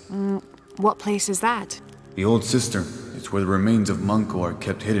place. What place is that? The old cistern. It's where the remains of Manco are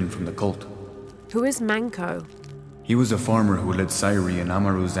kept hidden from the cult. Who is Manco? He was a farmer who led Sairi and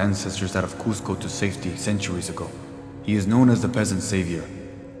Amaru's ancestors out of Cusco to safety centuries ago. He is known as the peasant savior.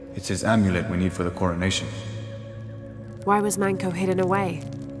 It's his amulet we need for the coronation. Why was Manco hidden away?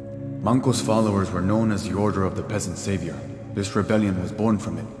 Manco's followers were known as the Order of the Peasant Savior. This rebellion was born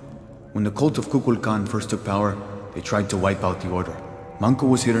from it. When the cult of Kukulkan first took power, they tried to wipe out the order. Manco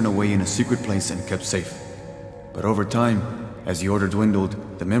was hidden away in a secret place and kept safe. But over time, as the order dwindled,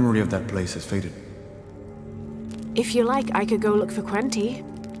 the memory of that place has faded. If you like, I could go look for Quenti.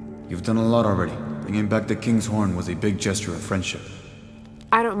 You've done a lot already. Bringing back the King's Horn was a big gesture of friendship.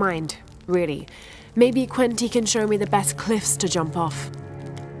 I don't mind, really. Maybe Quenti can show me the best cliffs to jump off.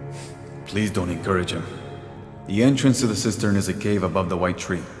 Please don't encourage him. The entrance to the cistern is a cave above the white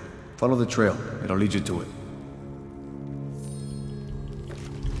tree. Follow the trail. It'll lead you to it.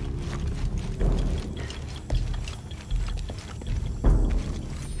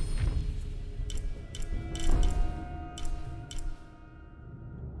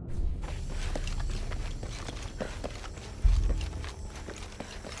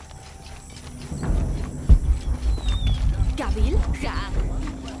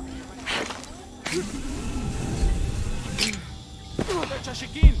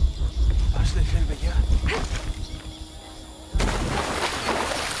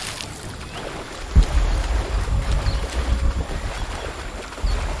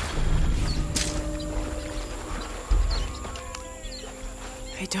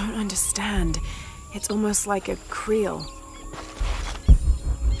 I don't understand. It's almost like a creel.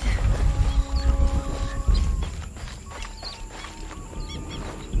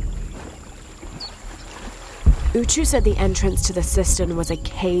 Uchu said the entrance to the cistern was a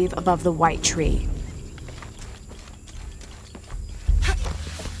cave above the white tree.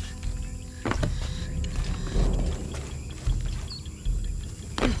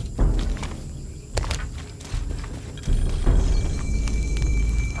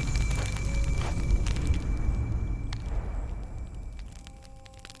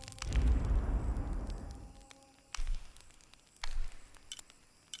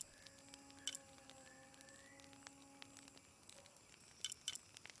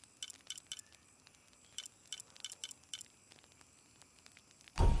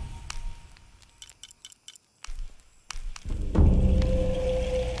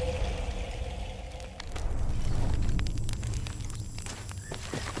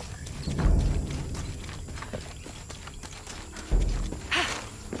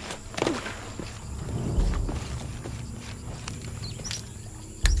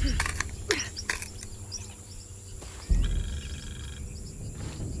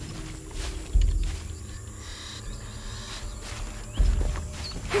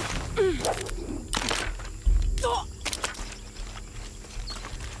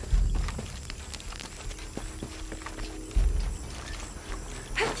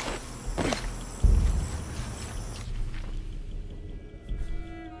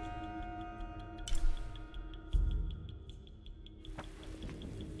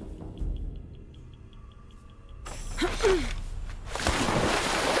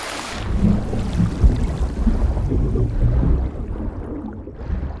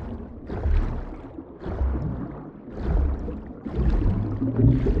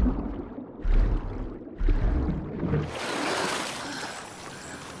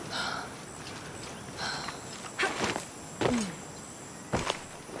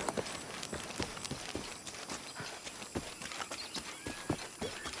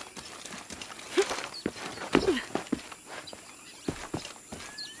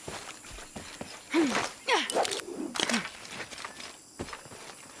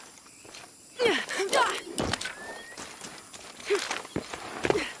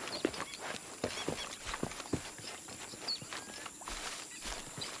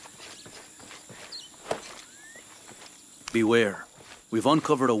 Beware. We've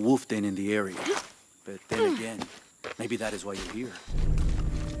uncovered a wolf den in the area. But then again, maybe that is why you're here.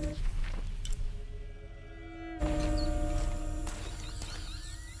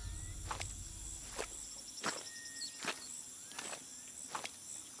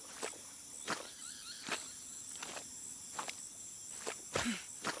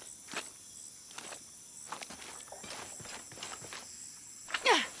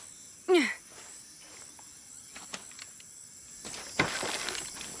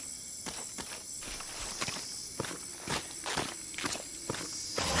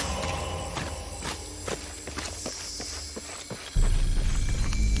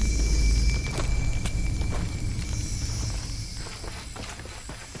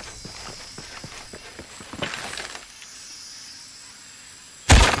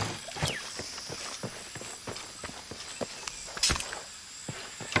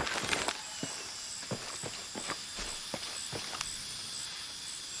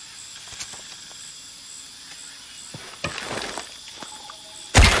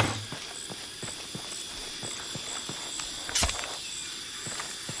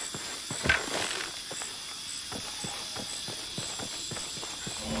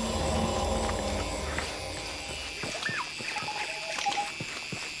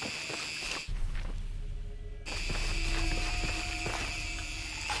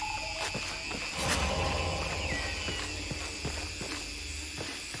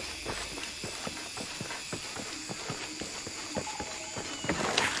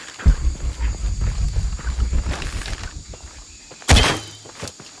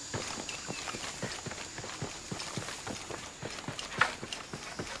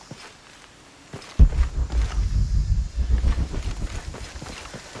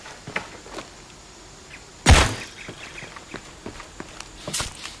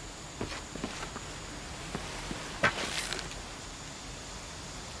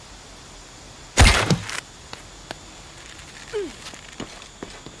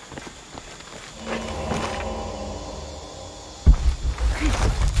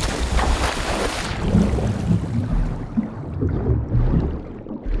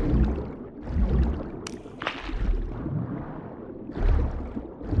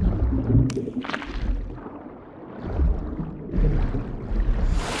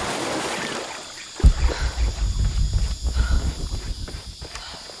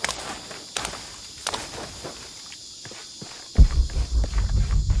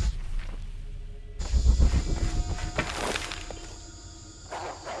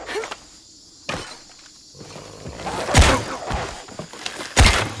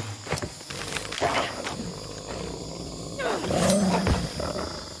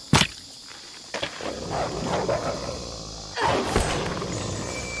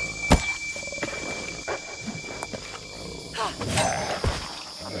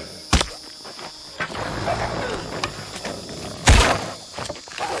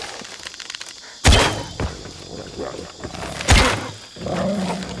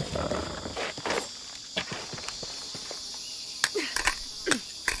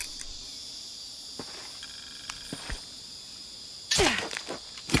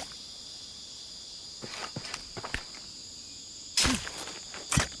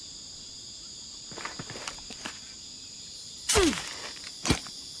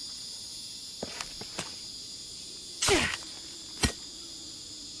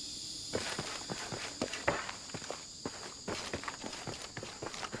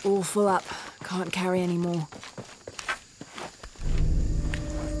 All full up. Can't carry any more.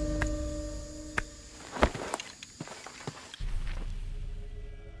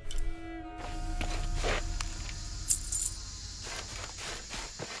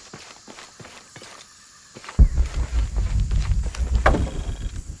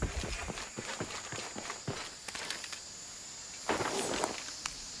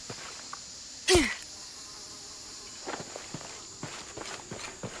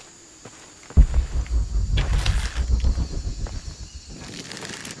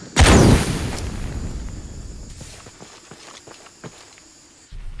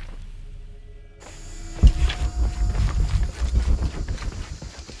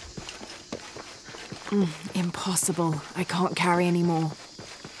 Impossible. I can't carry any more.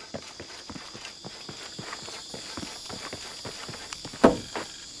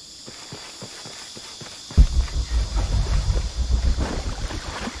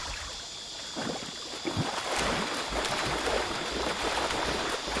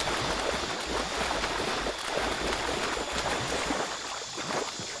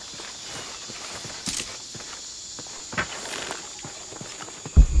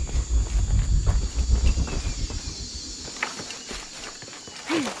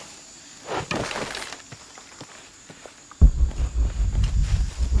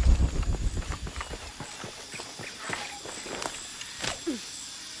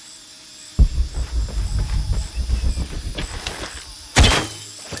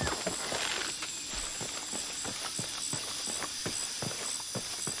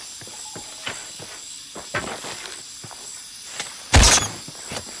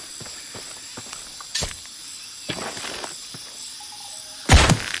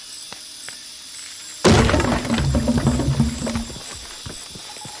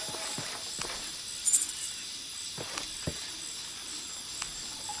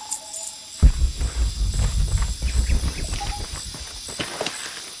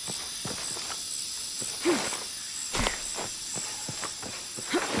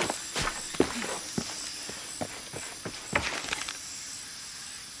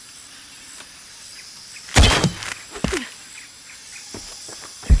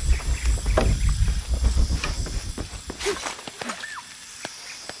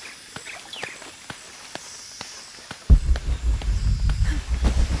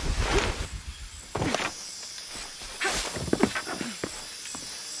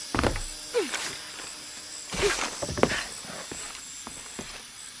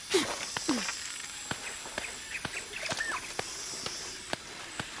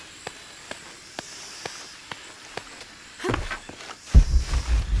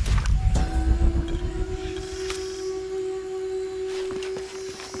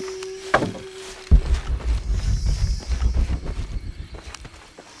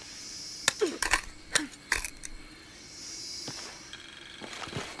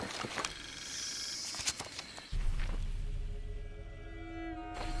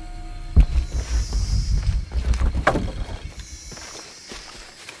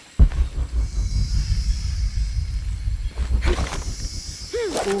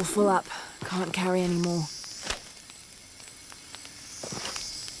 All full up. Can't carry any more.